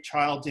how their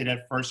child did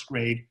at first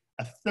grade.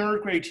 A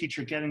third grade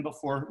teacher getting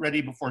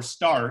ready before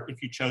start,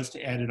 if you chose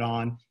to add it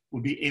on,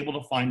 would be able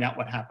to find out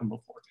what happened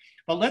before.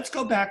 But let's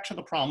go back to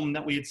the problem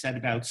that we had said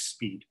about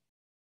speed.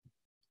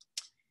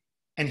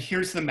 And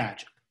here's the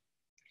magic.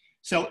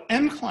 So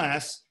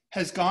mCLASS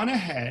has gone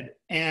ahead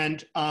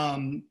and,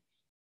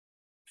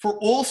 for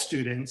all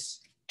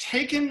students,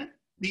 taken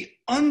the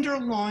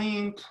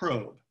underlying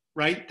probe,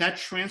 right? That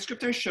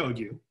transcript I showed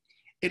you.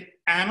 It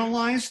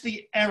analyzed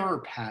the error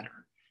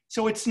pattern.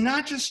 So it's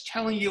not just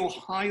telling you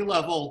high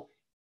level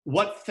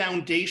what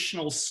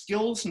foundational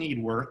skills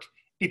need work.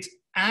 It's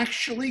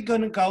actually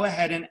going to go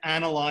ahead and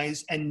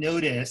analyze and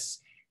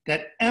notice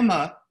that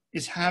Emma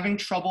is having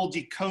trouble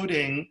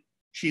decoding.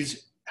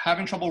 She's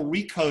having trouble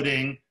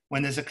recoding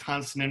when there's a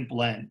consonant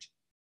blend.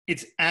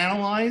 It's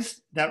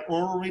analyzed that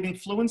oral reading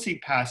fluency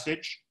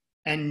passage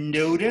and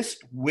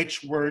noticed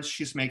which words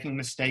she's making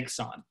mistakes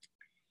on.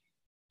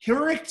 Here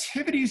are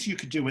activities you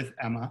could do with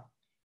Emma,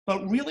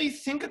 but really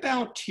think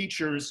about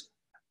teachers,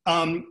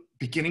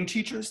 beginning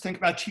teachers, think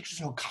about teachers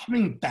who are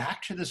coming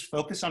back to this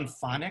focus on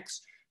phonics,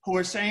 who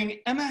are saying,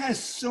 Emma has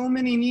so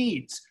many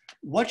needs.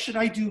 What should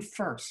I do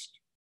first?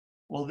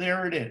 Well,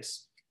 there it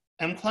is.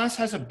 mCLASS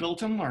has a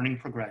built-in learning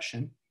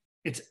progression.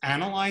 It's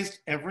analyzed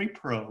every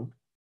probe,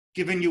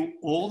 given you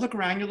all the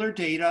granular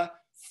data,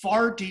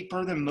 far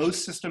deeper than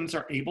most systems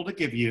are able to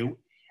give you,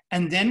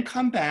 and then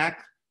come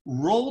back,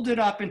 rolled it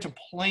up into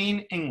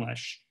plain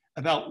English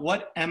about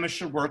what Emma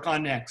should work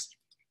on next.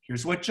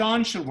 Here's what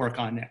John should work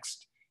on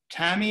next.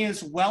 Tammy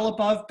is well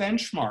above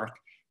benchmark,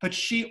 but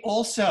she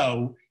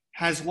also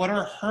has what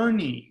are her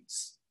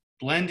needs,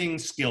 blending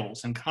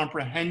skills and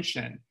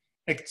comprehension,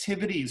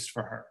 activities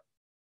for her.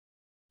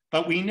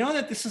 But we know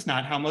that this is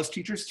not how most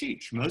teachers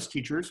teach. Most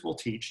teachers will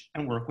teach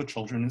and work with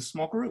children in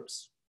small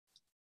groups.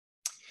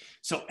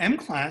 So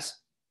mCLASS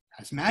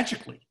has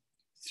magically,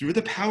 through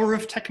the power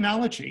of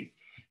technology,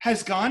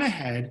 has gone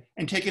ahead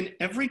and taken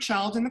every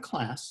child in the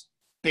class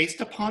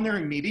based upon their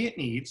immediate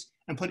needs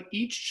and put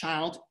each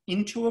child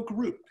into a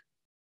group.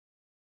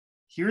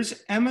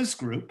 Here's Emma's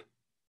group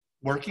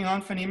working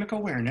on phonemic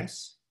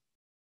awareness.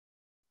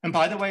 And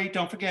by the way,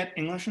 don't forget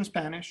English and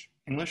Spanish,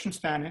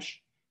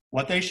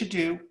 what they should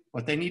do,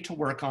 what they need to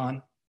work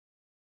on,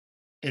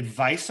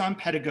 advice on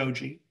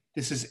pedagogy.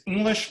 This is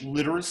English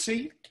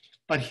literacy,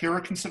 but here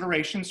are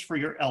considerations for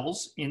your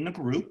L's in the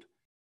group,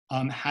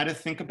 how to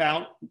think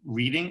about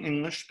reading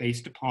English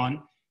based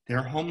upon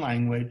their home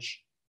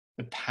language,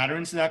 the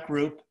patterns of that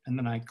group, and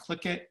then I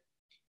click it,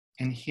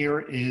 and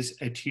here is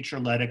a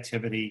teacher-led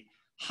activity.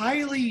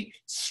 Highly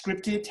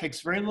scripted,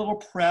 takes very little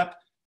prep.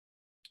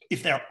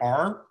 If there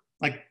are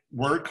like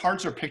word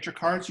cards or picture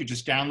cards, you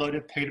just download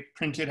it,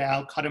 print it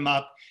out, cut them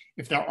up.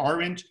 If there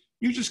aren't,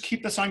 you just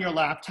keep this on your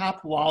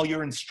laptop while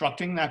you're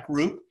instructing that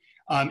group.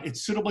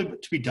 It's suitable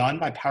to be done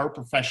by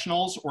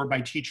paraprofessionals or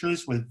by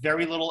teachers with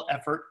very little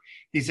effort.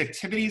 These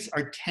activities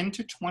are 10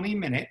 to 20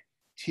 minute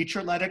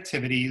teacher-led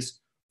activities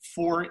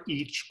for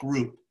each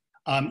group.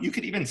 You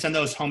could even send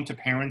those home to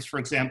parents, for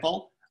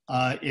example,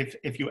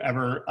 if you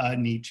ever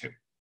need to.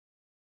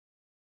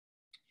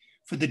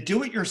 For the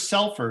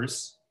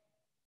do-it-yourselfers,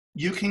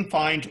 you can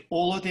find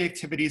all of the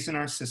activities in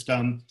our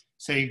system.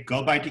 Say,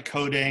 go by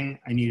decoding.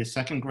 I need a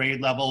second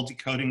grade level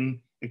decoding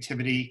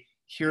activity.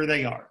 Here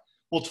they are.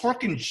 We'll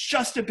talk in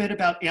just a bit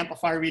about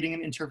amplifier reading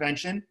and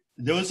intervention.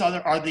 Those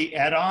are the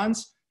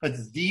add-ons,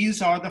 but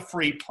these are the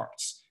free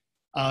parts.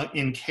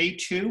 In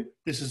K2,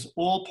 this is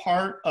all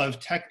part of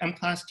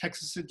mCLASS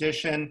Texas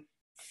Edition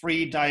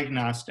free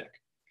diagnostic.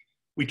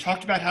 We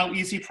talked about how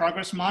easy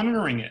progress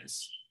monitoring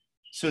is.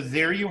 So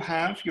there you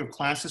have your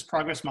class's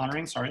progress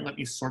monitoring. Sorry, let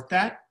me sort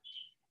that.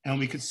 And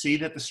we could see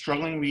that the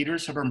struggling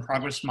readers have been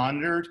progress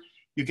monitored.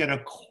 You get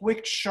a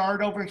quick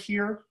chart over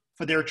here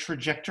for their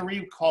trajectory.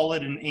 We call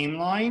it an aim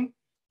line,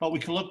 but we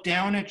can look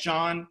down at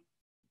John.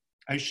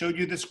 I showed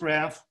you this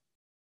graph.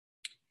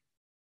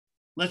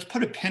 Let's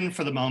put a pin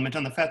for the moment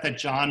on the fact that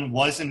John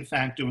was in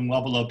fact doing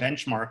well below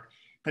benchmark,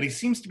 but he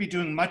seems to be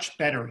doing much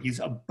better. He's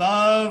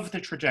above the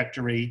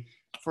trajectory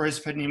for his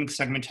phonemic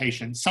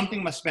segmentation.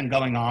 Something must have been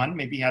going on.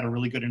 Maybe he had a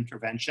really good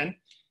intervention.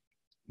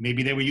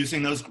 Maybe they were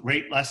using those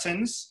great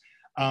lessons,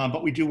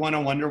 but we do want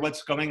to wonder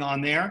what's going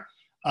on there.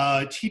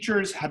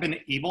 Teachers have been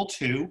able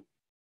to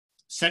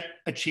set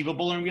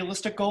achievable and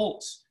realistic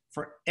goals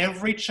for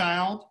every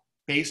child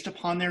based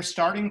upon their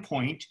starting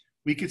point.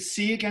 We could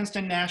see against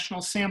a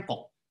national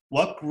sample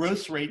what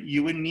growth rate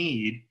you would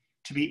need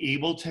to be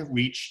able to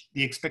reach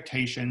the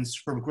expectations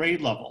for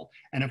grade level.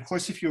 And of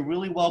course, if you're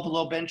really well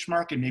below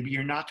benchmark and maybe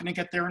you're not going to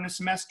get there in a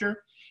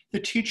semester, the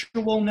teacher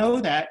will know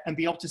that and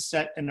be able to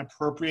set an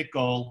appropriate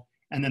goal.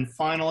 And then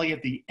finally,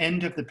 at the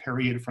end of the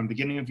period from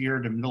beginning of year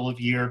to middle of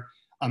year,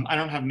 I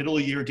don't have middle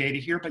of year data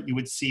here, but you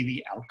would see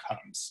the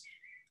outcomes.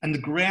 And the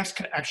graphs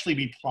could actually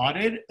be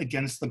plotted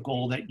against the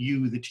goal that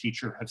you, the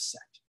teacher, have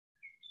set.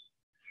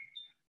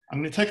 I'm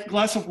going to take a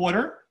glass of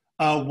water.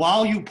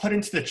 While you put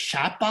into the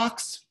chat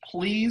box,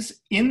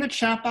 please, in the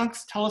chat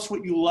box, tell us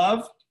what you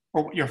love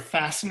or what you're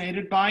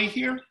fascinated by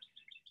here.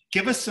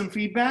 Give us some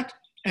feedback.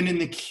 And in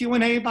the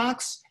Q&A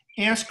box,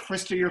 ask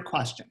Krista your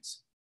questions.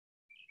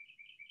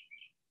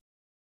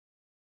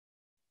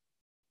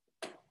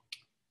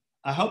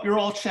 I hope you're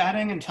all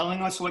chatting and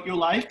telling us what you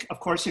like. Of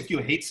course, if you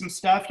hate some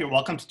stuff, you're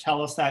welcome to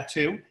tell us that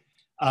too.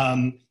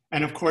 And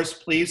of course,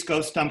 please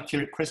go stump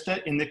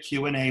Krista in the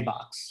Q&A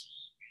box.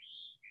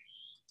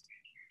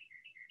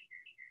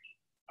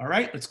 All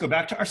right, let's go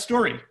back to our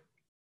story.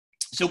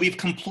 So we've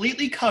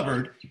completely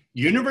covered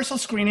universal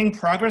screening,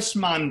 progress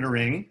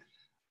monitoring,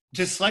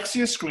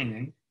 dyslexia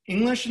screening,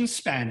 English and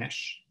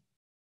Spanish,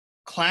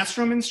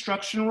 classroom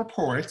instruction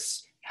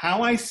reports,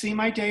 how I see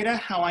my data,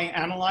 how I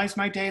analyze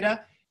my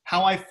data,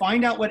 how I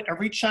find out what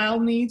every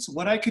child needs,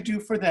 what I could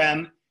do for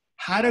them,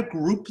 how to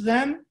group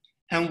them,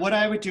 and what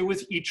I would do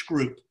with each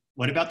group.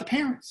 What about the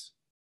parents?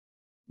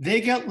 They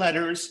get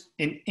letters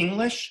in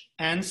English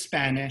and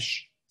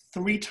Spanish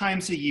 3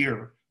 times a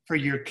year. For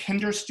your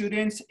kinder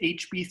students,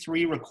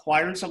 HB3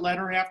 requires a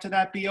letter after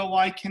that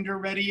BOI Kinder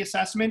Ready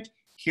assessment.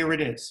 Here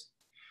it is.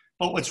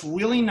 But what's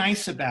really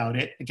nice about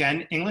it,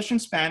 again, English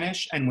and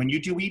Spanish, and when you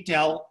do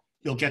EDEL,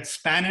 you'll get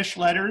Spanish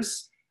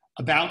letters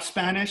about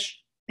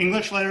Spanish,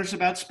 English letters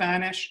about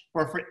Spanish,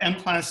 or for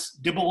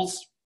mCLASS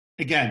DIBELS,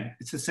 again,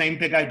 it's the same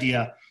big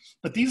idea.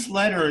 But these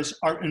letters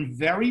are in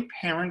very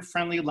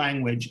parent-friendly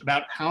language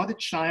about how the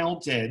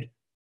child did,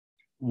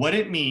 what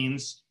it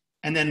means,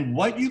 and then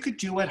what you could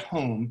do at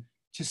home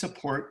to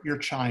support your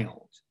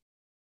child.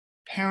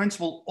 Parents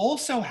will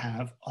also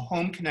have a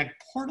Home Connect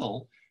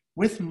portal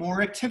with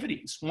more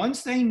activities.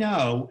 Once they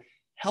know,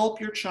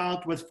 help your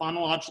child with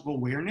phonological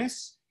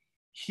awareness,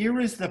 here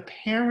is the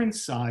parent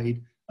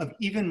side of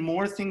even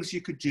more things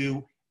you could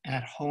do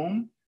at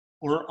home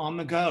or on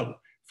the go.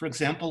 For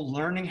example,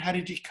 learning how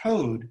to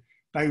decode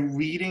by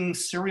reading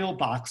cereal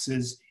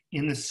boxes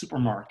in the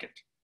supermarket.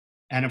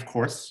 And of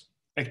course,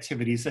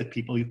 activities that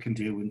you can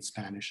do in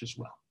Spanish as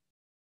well.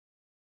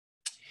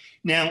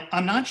 Now,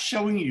 I'm not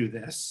showing you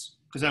this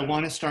because I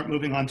want to start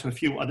moving on to a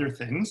few other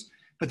things,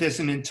 but there's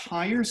an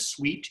entire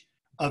suite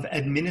of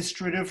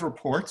administrative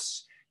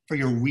reports for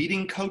your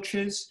reading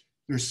coaches,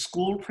 your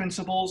school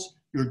principals,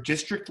 your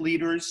district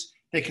leaders.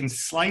 They can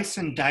slice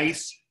and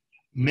dice,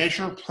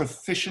 measure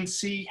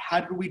proficiency.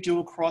 How do we do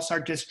across our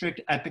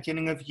district at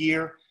beginning of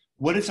year?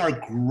 What does our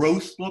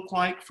growth look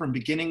like from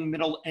beginning,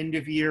 middle, end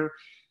of year?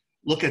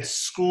 Look at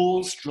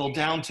schools, drill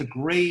down to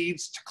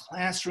grades, to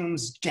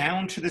classrooms,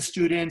 down to the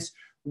students.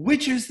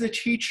 Which is the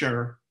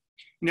teacher?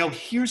 You know,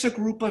 here's a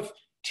group of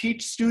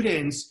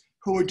students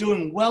who are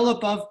doing well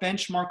above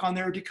benchmark on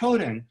their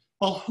decoding.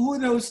 Well, who are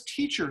those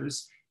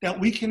teachers that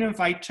we can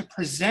invite to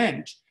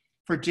present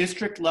for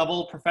district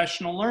level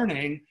professional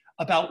learning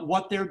about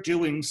what they're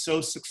doing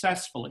so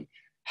successfully?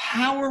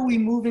 How are we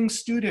moving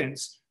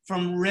students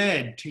from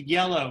red to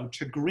yellow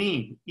to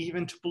green,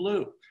 even to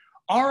blue?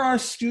 Are our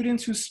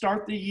students who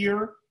start the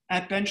year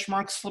at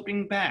benchmark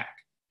slipping back?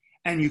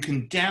 And you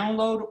can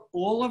download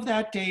all of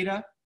that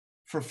data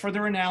for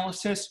further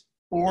analysis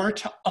or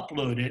to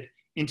upload it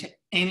into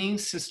any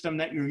system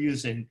that you're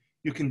using.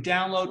 You can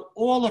download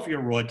all of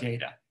your raw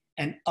data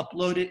and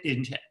upload it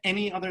into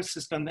any other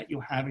system that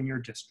you have in your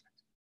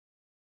district.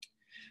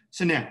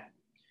 So now,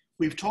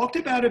 we've talked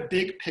about a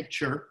big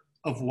picture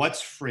of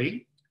what's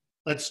free.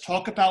 Let's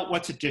talk about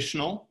what's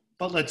additional,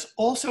 but let's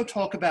also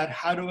talk about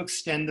how to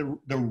extend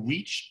the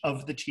reach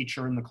of the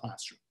teacher in the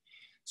classroom.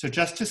 So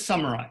just to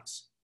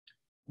summarize,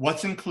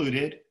 what's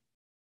included,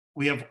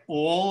 we have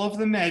all of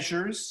the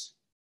measures,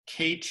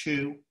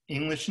 K2,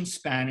 English and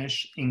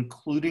Spanish,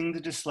 including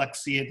the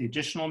dyslexia, the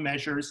additional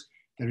measures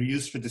that are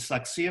used for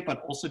dyslexia,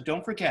 but also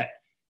don't forget,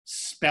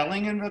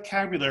 spelling and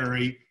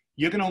vocabulary,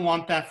 you're gonna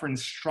want that for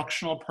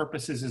instructional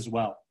purposes as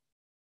well.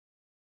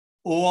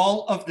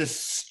 All of the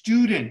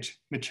student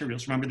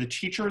materials, remember the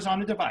teacher is on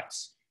the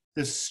device,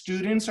 the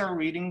students are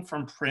reading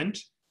from print,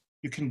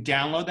 you can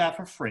download that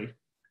for free.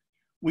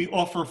 We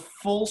offer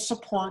full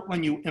support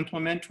when you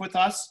implement with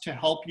us to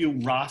help you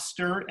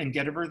roster and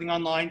get everything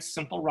online.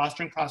 Simple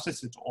rostering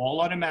process, it's all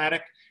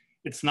automatic.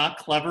 It's not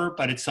clever,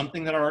 but it's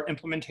something that our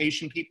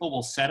implementation people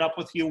will set up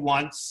with you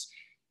once.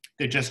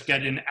 They just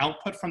get an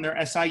output from their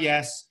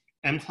SIS,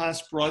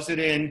 mCLASS draws it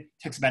in,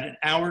 takes about an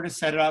hour to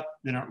set it up,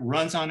 then it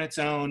runs on its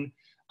own.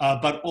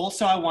 But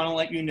also I wanna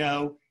let you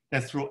know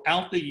that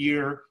throughout the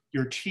year,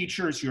 your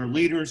teachers, your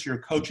leaders, your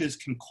coaches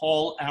can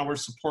call our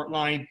support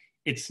line.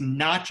 It's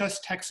not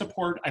just tech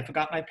support, I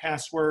forgot my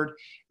password.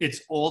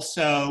 It's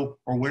also,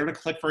 or where to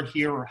click for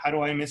here, or how do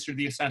I administer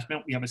the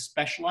assessment. We have a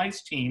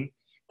specialized team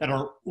that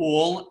are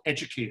all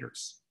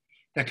educators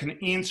that can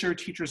answer a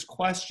teacher's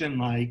question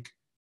like,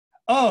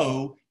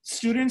 oh,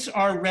 students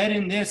are red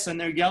in this and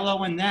they're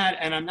yellow in that,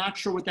 and I'm not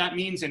sure what that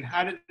means, and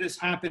how did this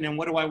happen, and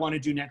what do I want to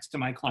do next to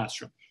my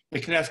classroom? They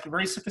could ask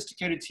very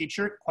sophisticated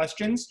teacher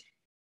questions,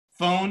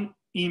 phone,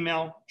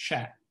 email,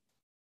 chat.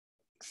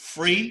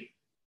 Free,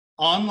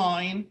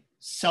 online,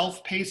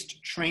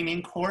 self-paced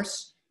training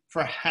course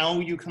for how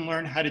you can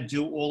learn how to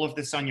do all of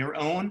this on your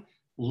own.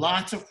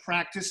 Lots of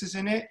practices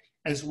in it,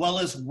 as well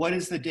as what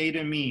does the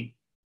data mean.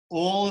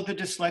 All of the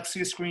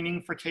dyslexia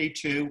screening for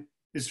K2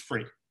 is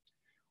free.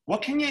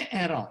 What can you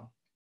add on?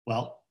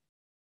 Well,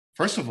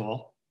 first of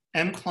all,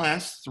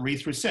 mCLASS 3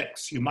 through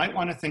 6. You might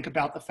want to think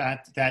about the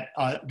fact that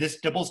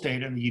this DIBELS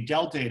data and the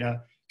EDEL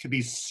data could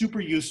be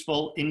super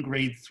useful in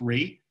grade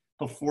 3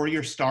 before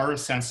your STAR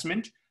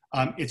assessment.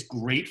 It's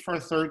great for a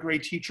third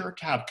grade teacher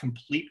to have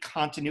complete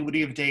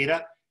continuity of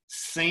data,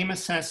 same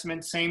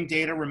assessment, same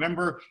data.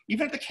 Remember,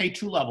 even at the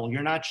K2 level,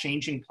 you're not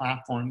changing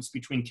platforms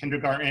between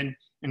kindergarten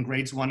and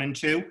grades 1 and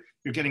 2.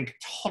 You're getting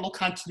total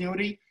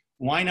continuity.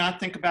 Why not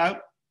think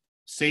about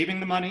saving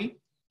the money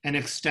and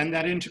extend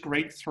that into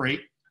grade 3?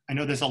 I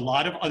know there's a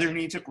lot of other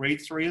needs at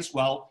grade 3 as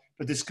well,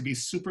 but this could be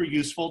super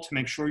useful to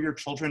make sure your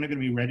children are going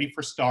to be ready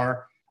for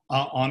STAR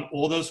on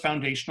all those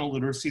foundational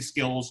literacy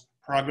skills,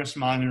 progress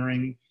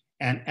monitoring,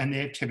 and the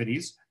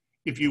activities.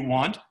 If you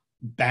want,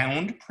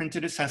 bound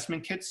printed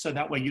assessment kits, so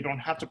that way you don't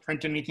have to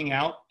print anything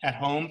out at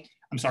home.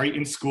 I'm sorry,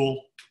 in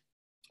school.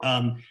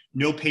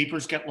 No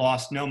papers get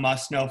lost, no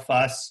muss, no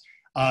fuss.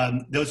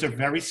 Those are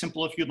very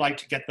simple if you'd like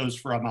to get those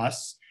from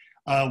us.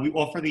 We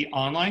offer the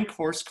online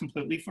course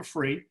completely for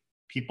free.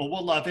 People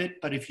will love it,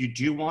 but if you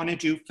do want to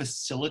do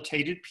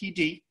facilitated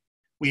PD,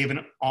 we have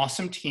an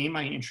awesome team.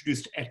 I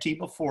introduced Etty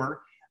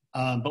before,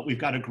 but we've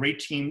got a great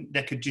team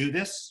that could do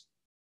this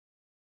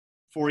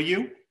for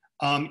you,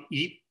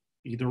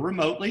 either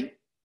remotely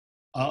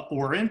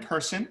or in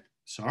person.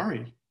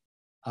 Sorry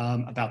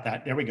about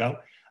that. There we go.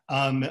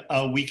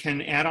 We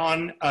can add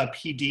on a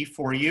PD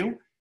for you.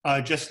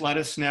 Just let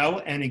us know.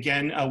 And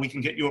again, we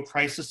can get you a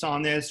price list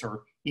on this,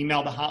 or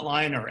email the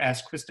hotline, or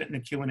ask Krista in the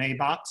Q&A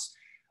box.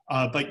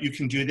 But you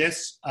can do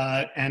this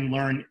and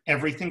learn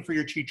everything for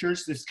your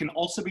teachers. This can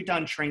also be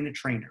done train the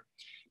trainer,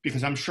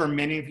 because I'm sure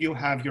many of you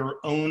have your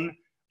own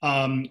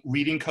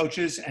reading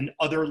coaches and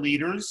other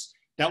leaders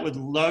that would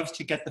love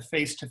to get the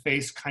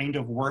face-to-face kind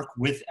of work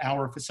with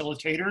our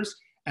facilitators,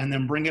 and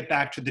then bring it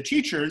back to the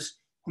teachers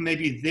who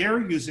maybe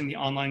they're using the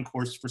online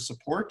course for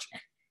support,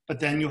 but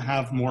then you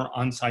have more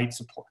on-site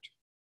support.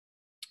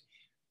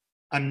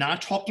 I'm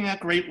not talking at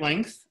great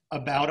length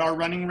about our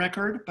running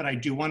record, but I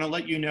do want to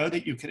let you know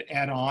that you could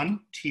add on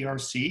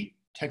TRC,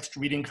 text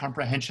reading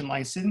comprehension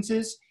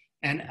licenses,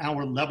 and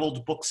our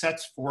leveled book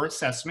sets for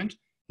assessment.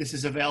 This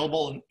is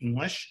available in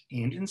English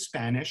and in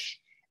Spanish.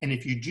 And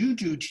if you do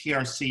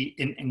TRC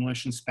in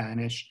English and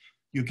Spanish,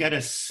 you get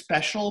a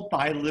special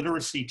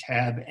biliteracy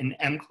tab in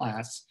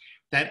mCLASS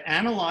that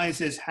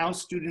analyzes how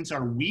students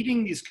are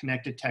reading these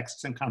connected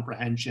texts and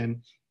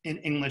comprehension in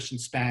English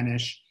and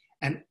Spanish,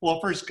 and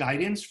offers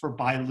guidance for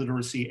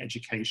biliteracy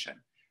education.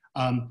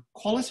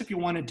 Call us if you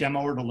want a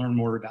demo or to learn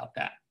more about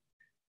that.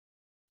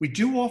 We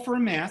do offer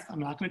math. I'm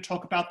not going to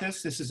talk about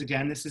this. This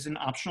is an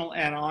optional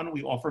add-on.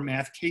 We offer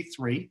math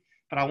K3,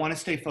 but I want to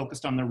stay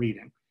focused on the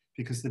reading,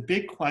 because the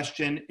big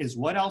question is,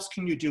 what else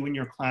can you do in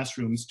your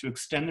classrooms to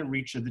extend the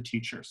reach of the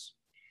teachers?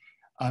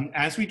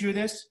 As we do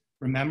this,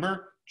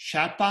 remember,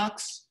 chat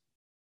box,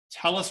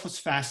 tell us what's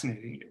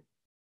fascinating you.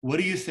 What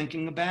are you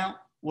thinking about?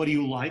 What do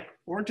you like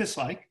or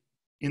dislike?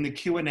 In the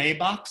Q&A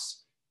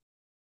box,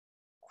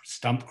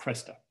 stump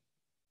Krista.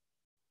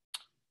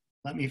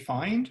 Let me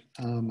find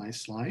my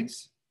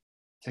slides,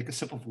 take a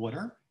sip of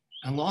water,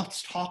 and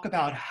let's talk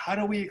about how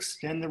do we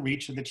extend the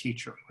reach of the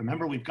teacher.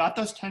 Remember, we've got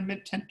those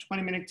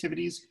 20-minute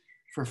activities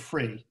for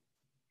free,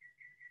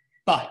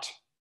 but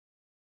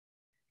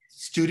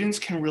students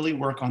can really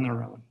work on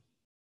their own.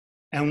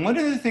 And one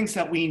of the things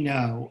that we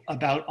know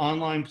about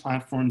online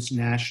platforms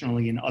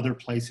nationally and other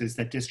places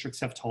that districts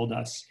have told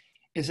us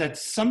is that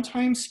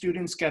sometimes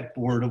students get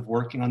bored of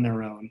working on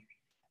their own.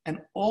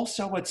 And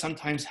also what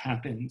sometimes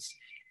happens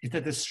is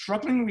that the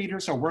struggling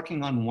readers are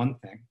working on one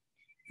thing.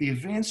 The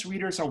advanced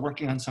readers are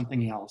working on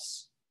something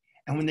else.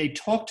 And when they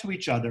talk to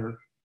each other,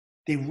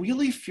 they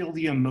really feel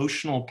the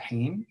emotional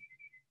pain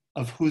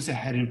of who's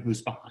ahead and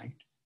who's behind.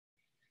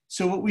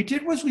 So what we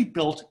did was we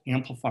built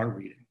Amplify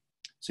Reading.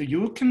 So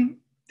you can,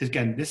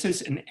 again, this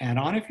is an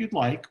add-on if you'd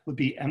like, would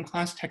be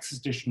mCLASS Texas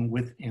Edition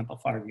with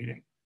Amplify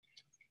Reading.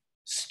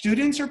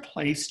 Students are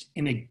placed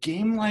in a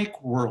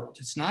game-like world.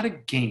 It's not a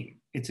game,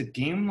 it's a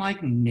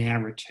game-like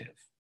narrative.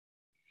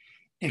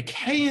 In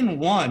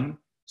KN1,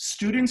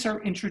 students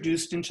are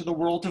introduced into the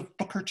world of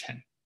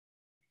Bookerton,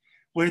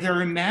 where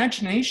their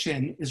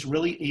imagination is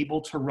really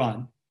able to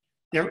run.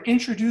 They're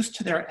introduced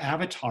to their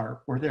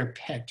avatar or their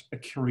pet, a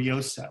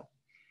curioso,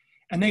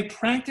 and they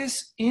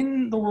practice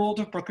in the world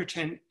of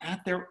Bookerton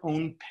at their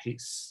own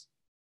pace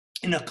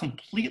in a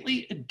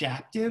completely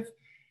adaptive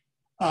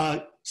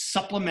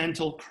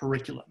supplemental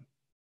curriculum.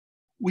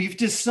 We've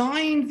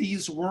designed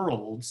these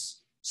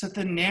worlds so that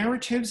the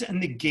narratives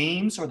and the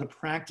games or the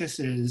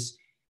practices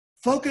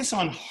focus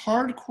on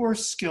hardcore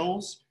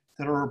skills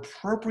that are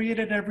appropriate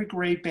at every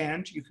grade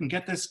band. You can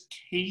get this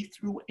K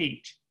through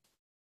 8.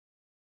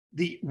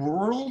 The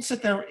worlds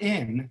that they're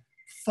in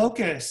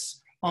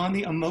focus on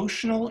the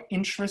emotional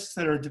interests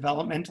that are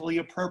developmentally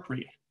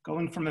appropriate,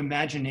 going from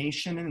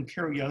imagination and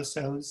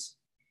curiosos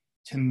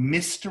to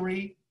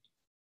mystery,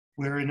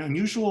 where an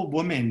unusual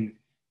woman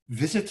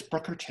visits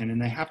Bookerton and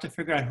they have to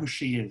figure out who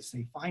she is.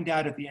 They find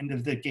out at the end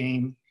of the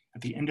game, at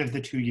the end of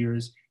the 2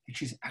 years, that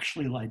she's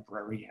actually a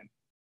librarian.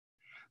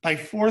 By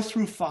 4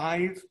 through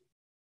 5,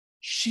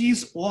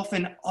 she's off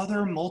in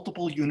other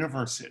multiple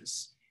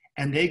universes,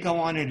 and they go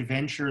on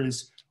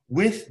adventures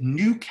with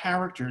new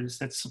characters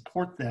that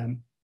support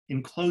them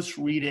in close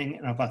reading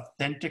and of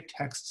authentic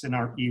texts in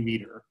our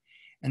e-reader.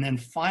 And then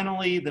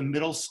finally, the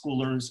middle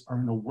schoolers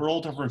are in a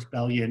world of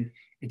rebellion,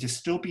 a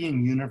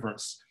dystopian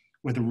universe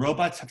where the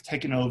robots have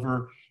taken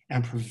over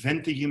and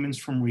prevent the humans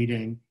from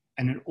reading.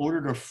 And in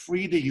order to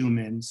free the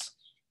humans,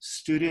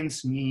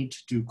 students need to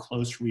do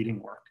close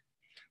reading work.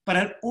 But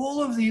at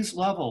all of these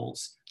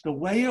levels, the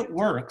way it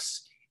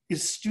works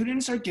is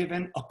students are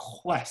given a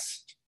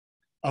quest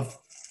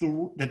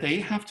that they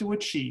have to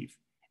achieve.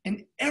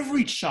 And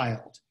every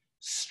child,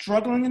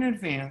 struggling and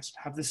advanced,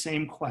 have the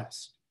same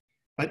quest.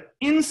 But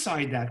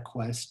inside that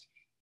quest,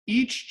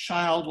 each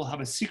child will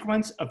have a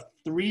sequence of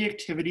 3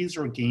 activities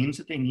or games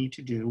that they need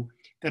to do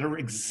that are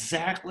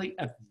exactly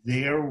at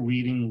their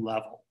reading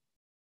level,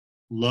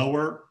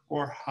 lower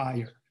or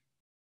higher.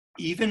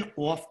 Even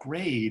off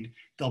grade,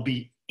 they'll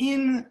be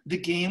in the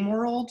game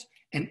world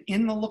and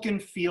in the look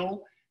and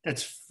feel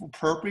that's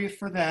appropriate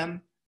for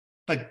them,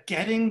 but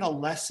getting the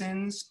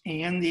lessons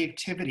and the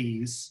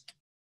activities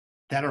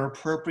that are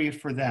appropriate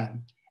for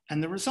them.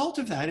 And the result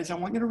of that is I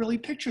want you to really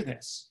picture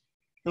this.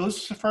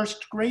 Those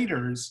first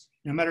graders,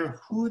 no matter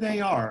who they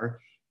are,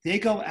 they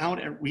go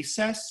out at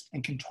recess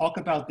and can talk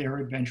about their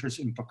adventures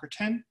in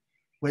Bookerton,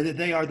 whether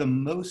they are the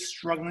most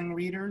struggling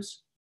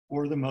readers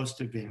or the most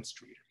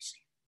advanced readers.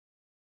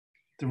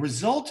 The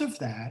result of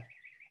that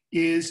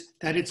is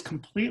that it's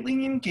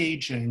completely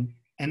engaging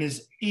and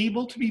is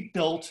able to be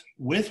built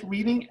with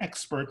reading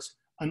experts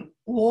on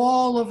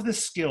all of the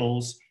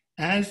skills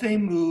as they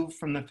move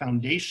from the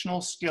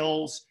foundational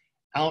skills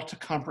out to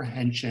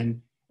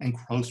comprehension and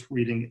close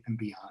reading and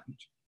beyond.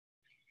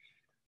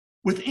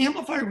 With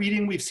Amplify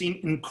Reading, we've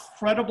seen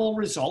incredible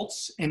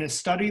results. In a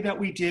study that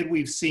we did,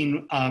 we've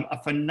seen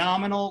a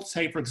phenomenal,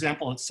 say, for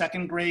example, at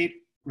 2nd grade,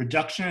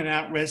 reduction in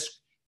at-risk,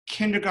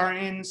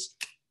 kindergartens,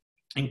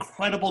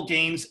 incredible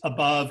gains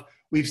above.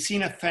 We've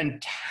seen a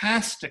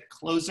fantastic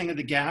closing of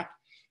the gap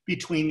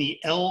between the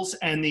L's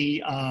and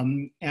the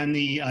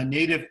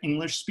native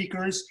English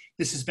speakers.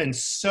 This has been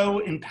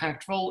so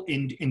impactful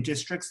in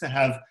districts that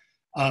have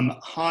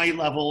high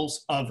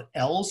levels of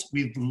L's.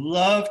 We'd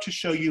love to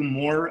show you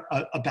more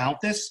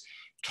about this.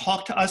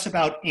 Talk to us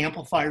about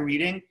Amplify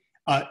Reading.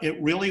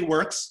 It really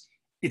works.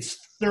 It's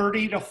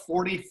 30 to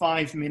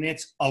 45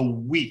 minutes a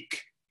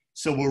week.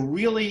 So we're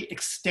really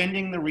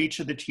extending the reach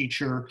of the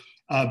teacher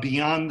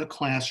beyond the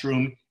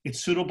classroom.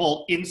 It's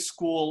suitable in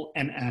school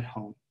and at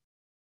home.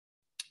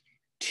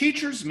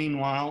 Teachers,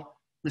 meanwhile,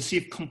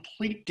 receive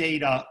complete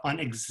data on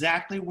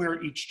exactly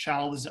where each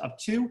child is up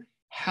to,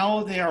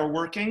 how they are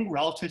working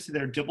relative to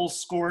their DIBEL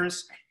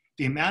scores,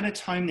 the amount of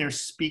time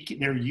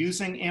they're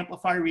using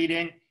Amplify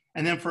Reading,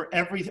 and then for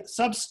every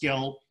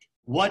subskill,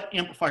 what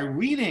Amplify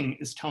Reading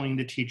is telling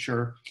the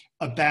teacher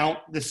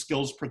about the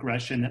skills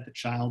progression that the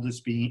child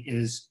is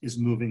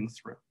moving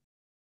through.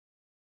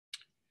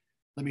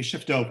 Let me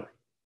shift over.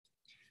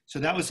 So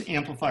that was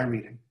Amplify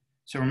Reading.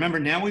 So remember,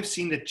 now we've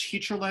seen the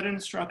teacher-led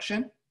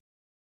instruction,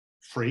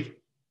 free,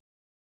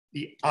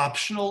 the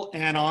optional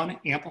add-on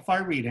Amplify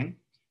Reading,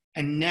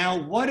 and now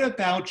what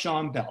about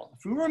John Bell?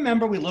 If we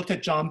remember, we looked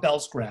at John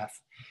Bell's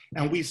graph,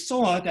 and we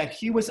saw that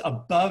he was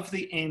above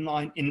the aim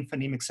line in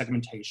phonemic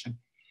segmentation.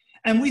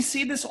 And we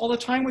see this all the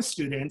time with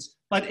students,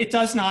 but it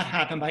does not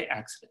happen by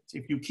accident.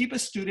 If you keep a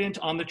student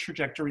on the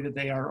trajectory that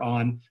they are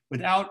on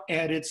without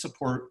added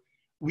support,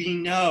 we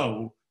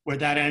know where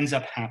that ends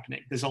up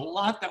happening. There's a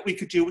lot that we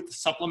could do with the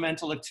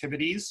supplemental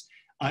activities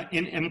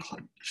in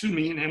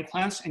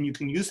mCLASS, and you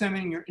can use them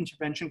in your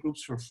intervention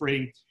groups for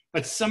free.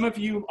 But some of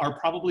you are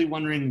probably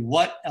wondering,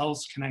 what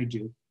else can I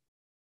do?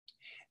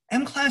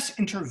 mCLASS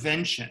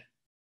intervention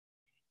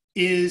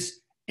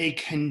is a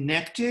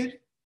connected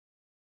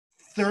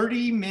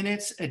 30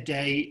 minutes a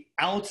day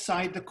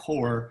outside the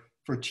core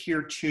for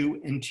tier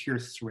 2 and tier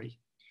 3.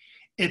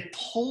 It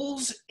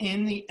pulls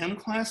in the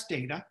mCLASS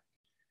data.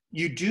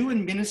 You do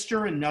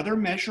administer another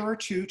measure or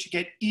two to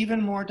get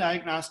even more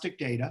diagnostic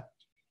data.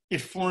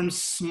 It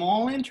forms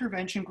small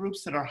intervention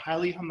groups that are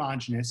highly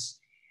homogeneous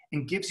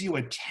and gives you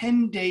a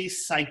 10-day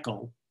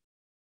cycle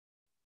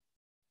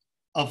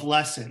of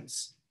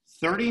lessons,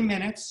 30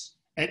 minutes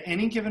at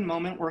any given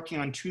moment working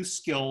on 2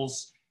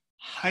 skills,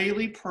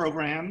 highly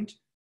programmed,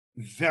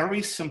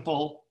 very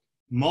simple,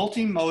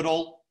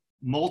 multimodal,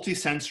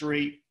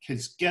 multisensory.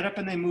 Kids get up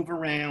and they move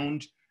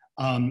around.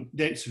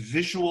 It's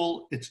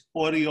visual, it's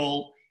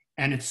audio,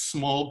 and it's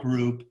small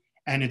group.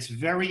 And it's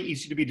very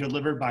easy to be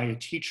delivered by a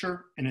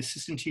teacher, an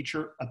assistant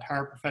teacher, a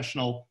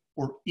paraprofessional,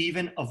 or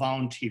even a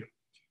volunteer.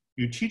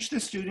 You teach the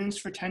students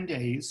for 10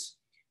 days,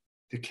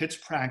 the kids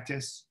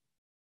practice,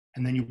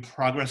 and then you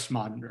progress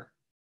monitor.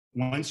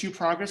 Once you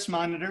progress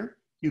monitor,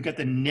 you get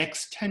the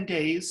next 10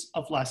 days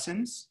of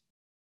lessons.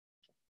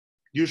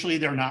 Usually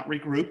they're not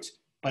regrouped,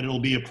 but it'll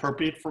be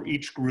appropriate for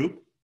each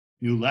group.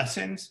 New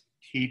lessons,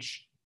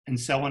 teach, and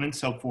so on and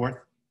so forth.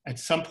 At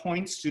some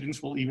point,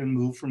 students will even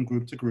move from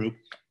group to group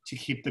to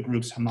keep the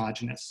groups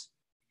homogeneous.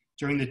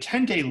 During the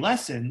 10-day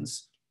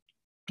lessons,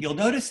 you'll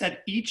notice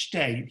that each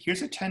day,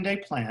 here's a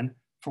 10-day plan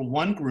for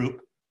one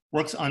group,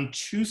 works on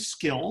 2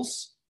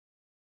 skills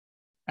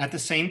at the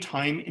same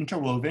time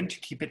interwoven to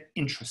keep it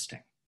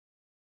interesting.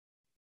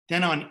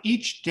 Then on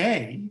each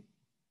day,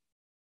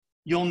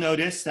 you'll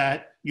notice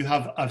that you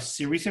have a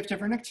series of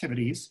different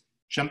activities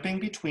jumping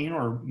between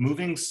or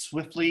moving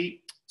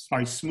smoothly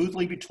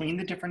between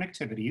the different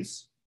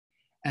activities.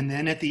 And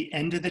then at the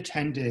end of the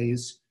 10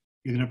 days,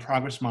 you're going to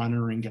progress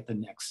monitor and get the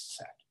next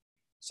set.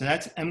 So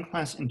that's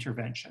mCLASS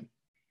intervention.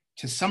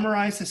 To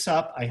summarize this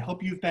up, I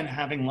hope you've been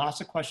having lots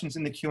of questions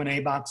in the Q&A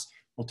box.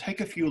 We'll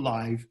take a few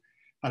live,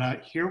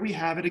 but here we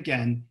have it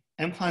again.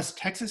 mCLASS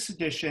Texas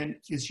Edition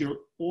is your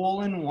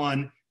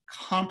all-in-one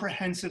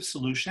comprehensive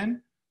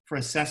solution for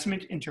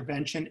assessment,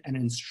 intervention, and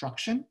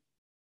instruction.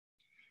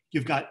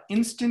 You've got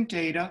instant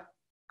data,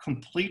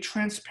 complete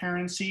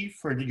transparency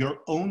for your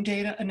own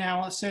data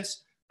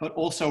analysis, but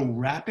also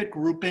rapid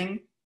grouping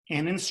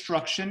and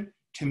instruction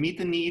to meet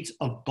the needs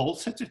of both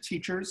sets of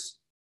teachers.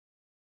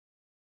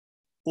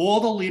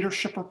 All the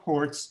leadership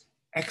reports,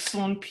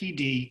 excellent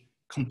PD,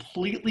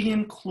 completely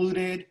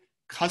included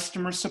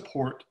customer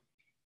support.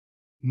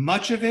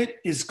 Much of it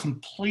is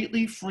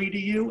completely free to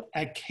you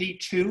at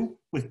K2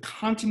 with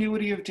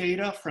continuity of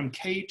data from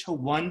K to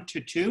 1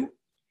 to 2.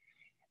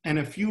 And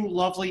a few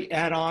lovely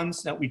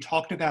add-ons that we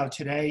talked about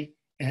today,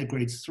 add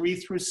grades 3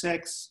 through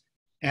 6,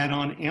 add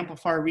on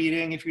Amplify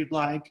Reading if you'd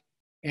like,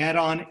 add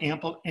on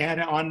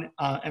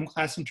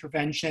mCLASS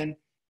Intervention,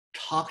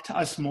 talk to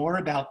us more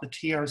about the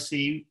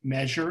TRC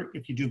measure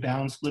if you do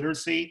balanced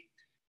literacy.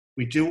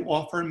 We do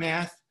offer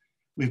math.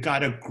 We've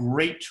got a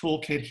great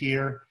toolkit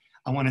here.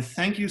 I want to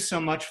thank you so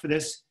much for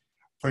this.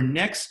 For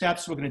next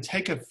steps, we're going to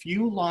take a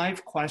few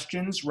live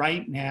questions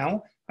right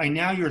now. By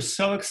now, you're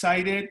so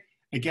excited.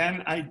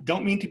 Again, I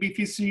don't mean to be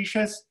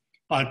facetious,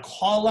 but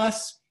call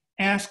us,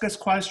 ask us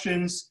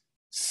questions,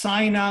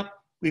 sign up.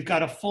 We've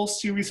got a full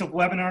series of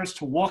webinars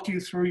to walk you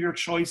through your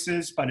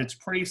choices, but it's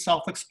pretty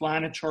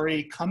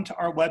self-explanatory. Come to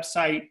our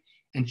website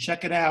and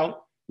check it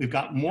out. We've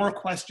got more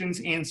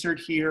questions answered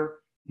here,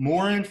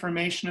 more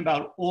information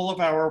about all of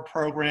our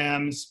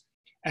programs,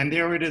 and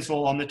there it is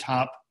all on the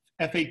top.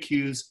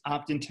 FAQs,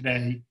 opt in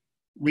today,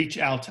 reach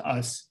out to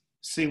us,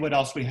 see what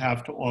else we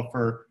have to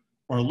offer,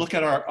 or look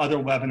at our other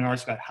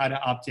webinars about how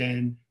to opt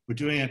in. We're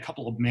doing a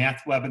couple of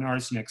math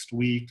webinars next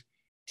week.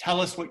 Tell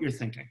us what you're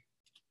thinking.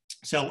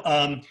 So,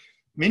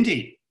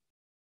 Mindy,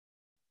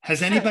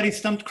 has anybody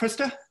stumped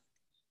Krista?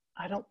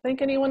 I don't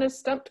think anyone has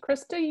stumped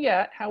Krista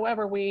yet.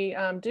 However, we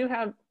do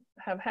have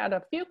had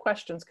a few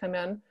questions come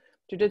in.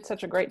 You did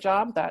such a great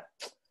job that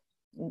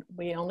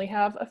we only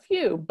have a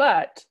few,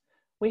 but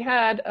we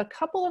had a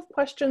couple of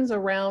questions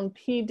around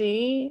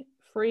PD,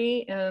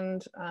 free,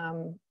 and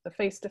the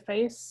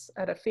face-to-face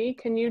at a fee.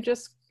 Can you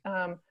just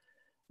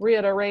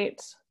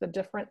reiterate the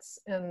difference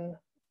in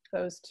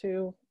those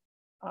two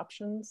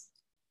options?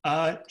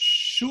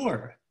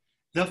 Sure.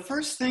 The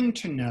first thing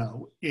to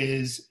know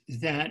is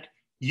that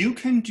you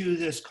can do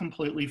this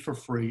completely for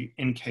free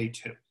in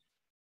K2.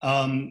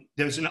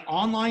 There's an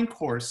online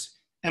course.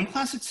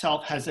 mCLASS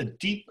itself has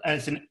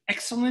an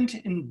excellent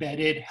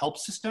embedded help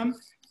system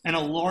and a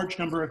large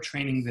number of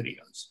training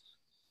videos.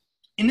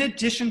 In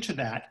addition to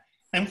that,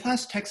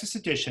 mCLASS Texas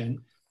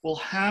Edition will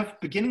have,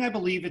 I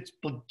believe it's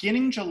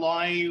beginning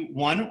July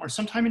 1 or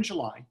sometime in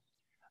July,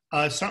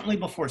 certainly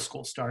before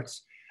school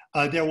starts,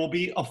 there will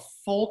be a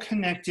full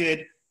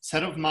connected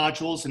set of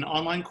modules, an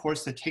online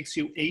course that takes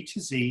you A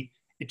to Z.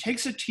 It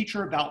takes a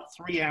teacher about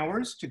 3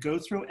 hours to go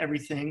through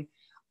everything.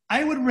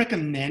 I would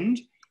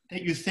recommend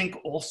that you think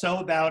also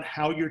about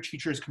how your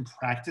teachers can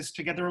practice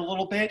together a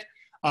little bit.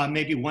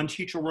 Maybe one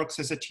teacher works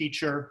as a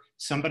teacher,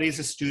 somebody's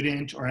a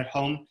student, or at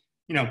home,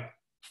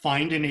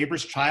 find a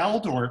neighbor's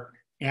child or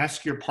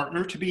ask your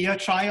partner to be a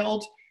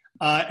child.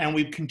 And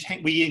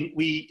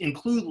we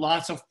include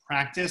lots of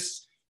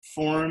practice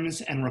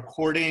forms and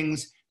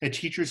recordings that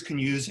teachers can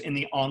use in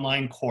the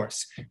online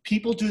course.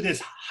 People do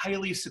this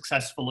highly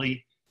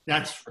successfully.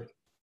 That's free.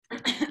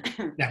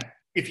 Now,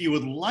 if you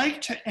would like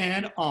to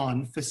add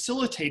on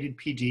facilitated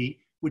PD,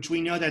 which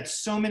we know that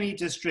so many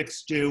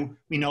districts do,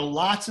 we know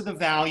lots of the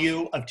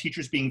value of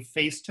teachers being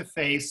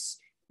face-to-face,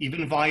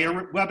 even via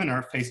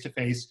webinar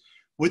face-to-face,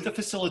 with the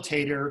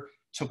facilitator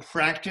to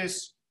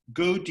practice,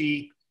 go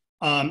deep,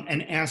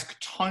 and ask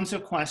tons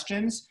of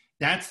questions.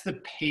 That's the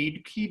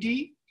paid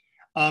PD.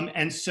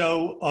 And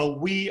so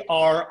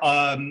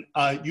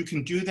you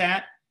can do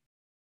that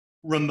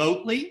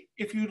remotely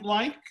if you'd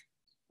like,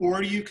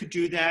 or you could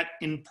do that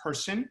in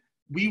person.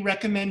 We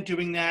recommend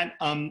doing that.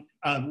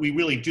 We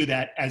really do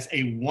that as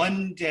a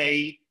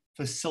one-day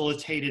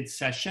facilitated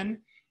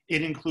session.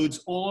 It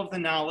includes all of the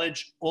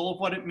knowledge, all of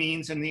what it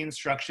means in the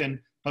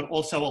instruction, but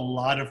also a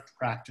lot of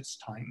practice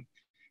time.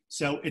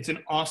 So it's an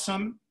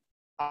awesome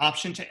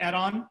option to add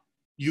on.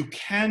 You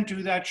can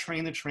do that,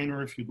 train the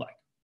trainer if you'd like.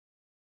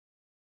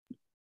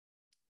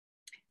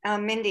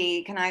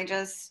 Mindy, can I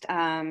just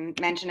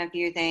mention a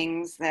few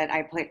things that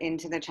I put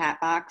into the chat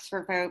box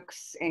for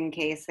folks in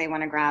case they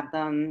want to grab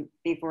them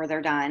before they're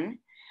done?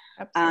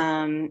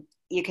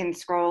 You can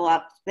scroll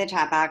up the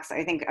chat box.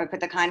 I think I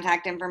put the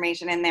contact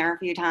information in there a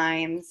few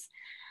times.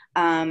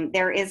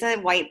 There is a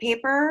white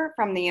paper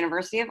from the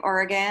University of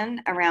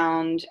Oregon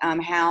around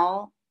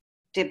how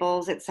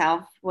DIBELS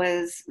itself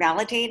was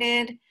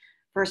validated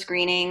for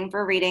screening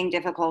for reading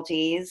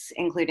difficulties,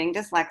 including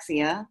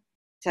dyslexia.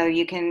 So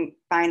you can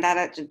find that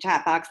at the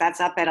chat box.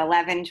 That's up at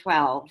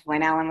 11:12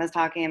 when Alan was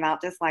talking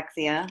about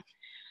dyslexia.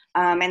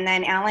 And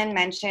then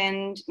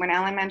when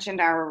Alan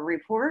mentioned our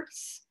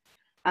reports,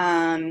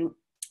 down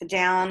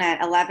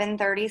at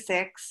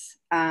 11:36,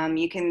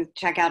 you can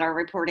check out our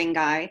reporting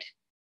guide.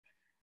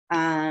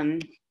 That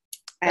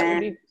would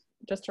be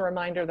just a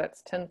reminder,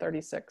 that's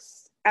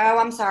 10:36 Oh,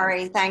 I'm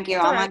sorry. Thank you.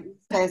 I'm on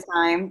East Coast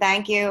time.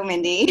 Thank you,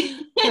 Mindy.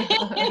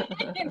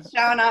 It's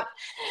showing up.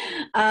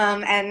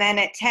 And then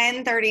at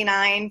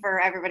 10:39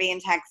 for everybody in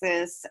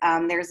Texas,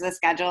 there's the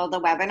schedule of the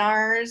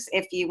webinars.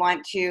 If you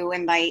want to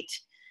invite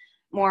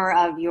more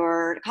of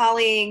your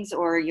colleagues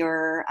or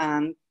your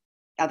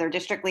other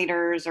district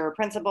leaders or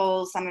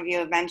principals, some of you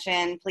have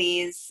mentioned,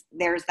 please,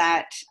 there's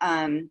that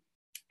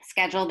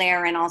schedule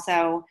there. And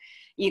also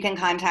you can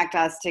contact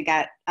us to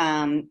get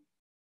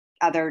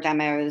other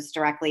demos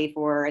directly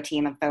for a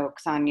team of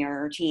folks on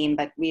your team,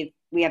 but we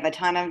have a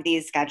ton of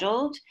these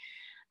scheduled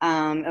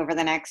over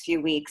the next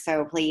few weeks.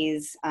 So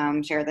please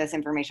share this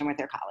information with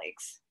your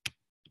colleagues.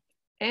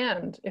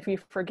 And if you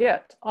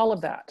forget all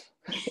of that,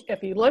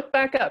 if you look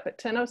back up at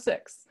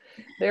 10:06,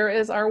 there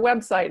is our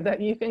website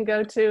that you can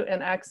go to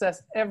and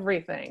access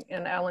everything.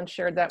 And Alan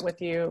shared that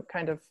with you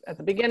kind of at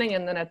the beginning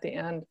and then at the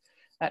end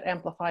at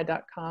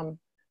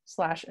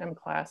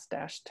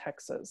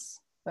amplify.com/mclass-Texas.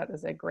 That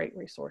is a great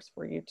resource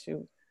for you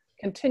to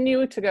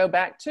continue to go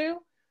back to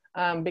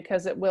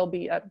because it will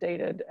be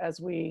updated as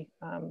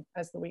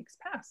the weeks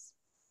pass.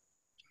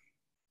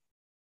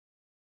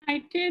 I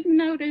did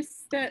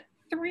notice that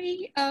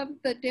 3 of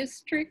the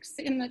districts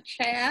in the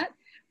chat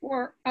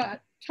were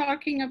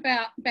talking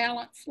about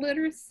balanced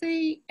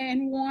literacy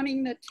and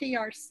wanting the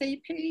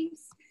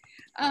TRCPs.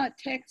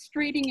 Text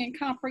reading and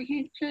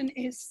comprehension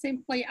is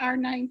simply our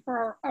name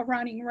for a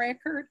running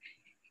record.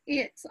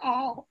 It's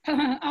all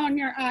on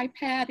your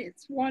iPad.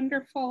 It's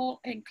wonderful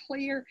and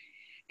clear.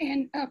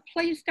 And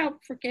please don't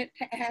forget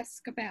to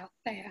ask about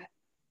that.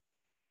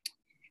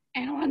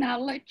 Alan,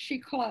 I'll let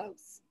you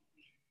close.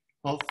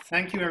 Well,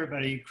 thank you,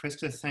 everybody.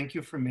 Krista, thank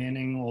you for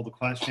manning all the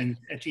questions.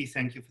 Etty,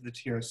 thank you for the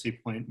TRC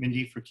point.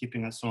 Mindy, for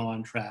keeping us all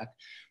on track.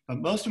 But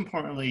most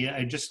importantly,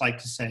 I'd just like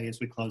to say as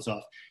we close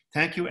off,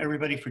 thank you,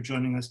 everybody, for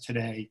joining us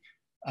today.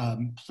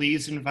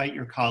 Please invite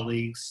your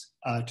colleagues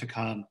to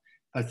come.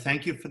 But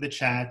thank you for the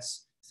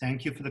chats.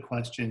 Thank you for the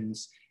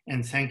questions,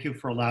 and thank you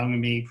for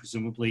allowing me,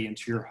 presumably,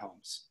 into your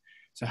homes.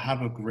 So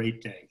have a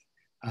great day.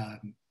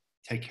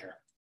 Take care.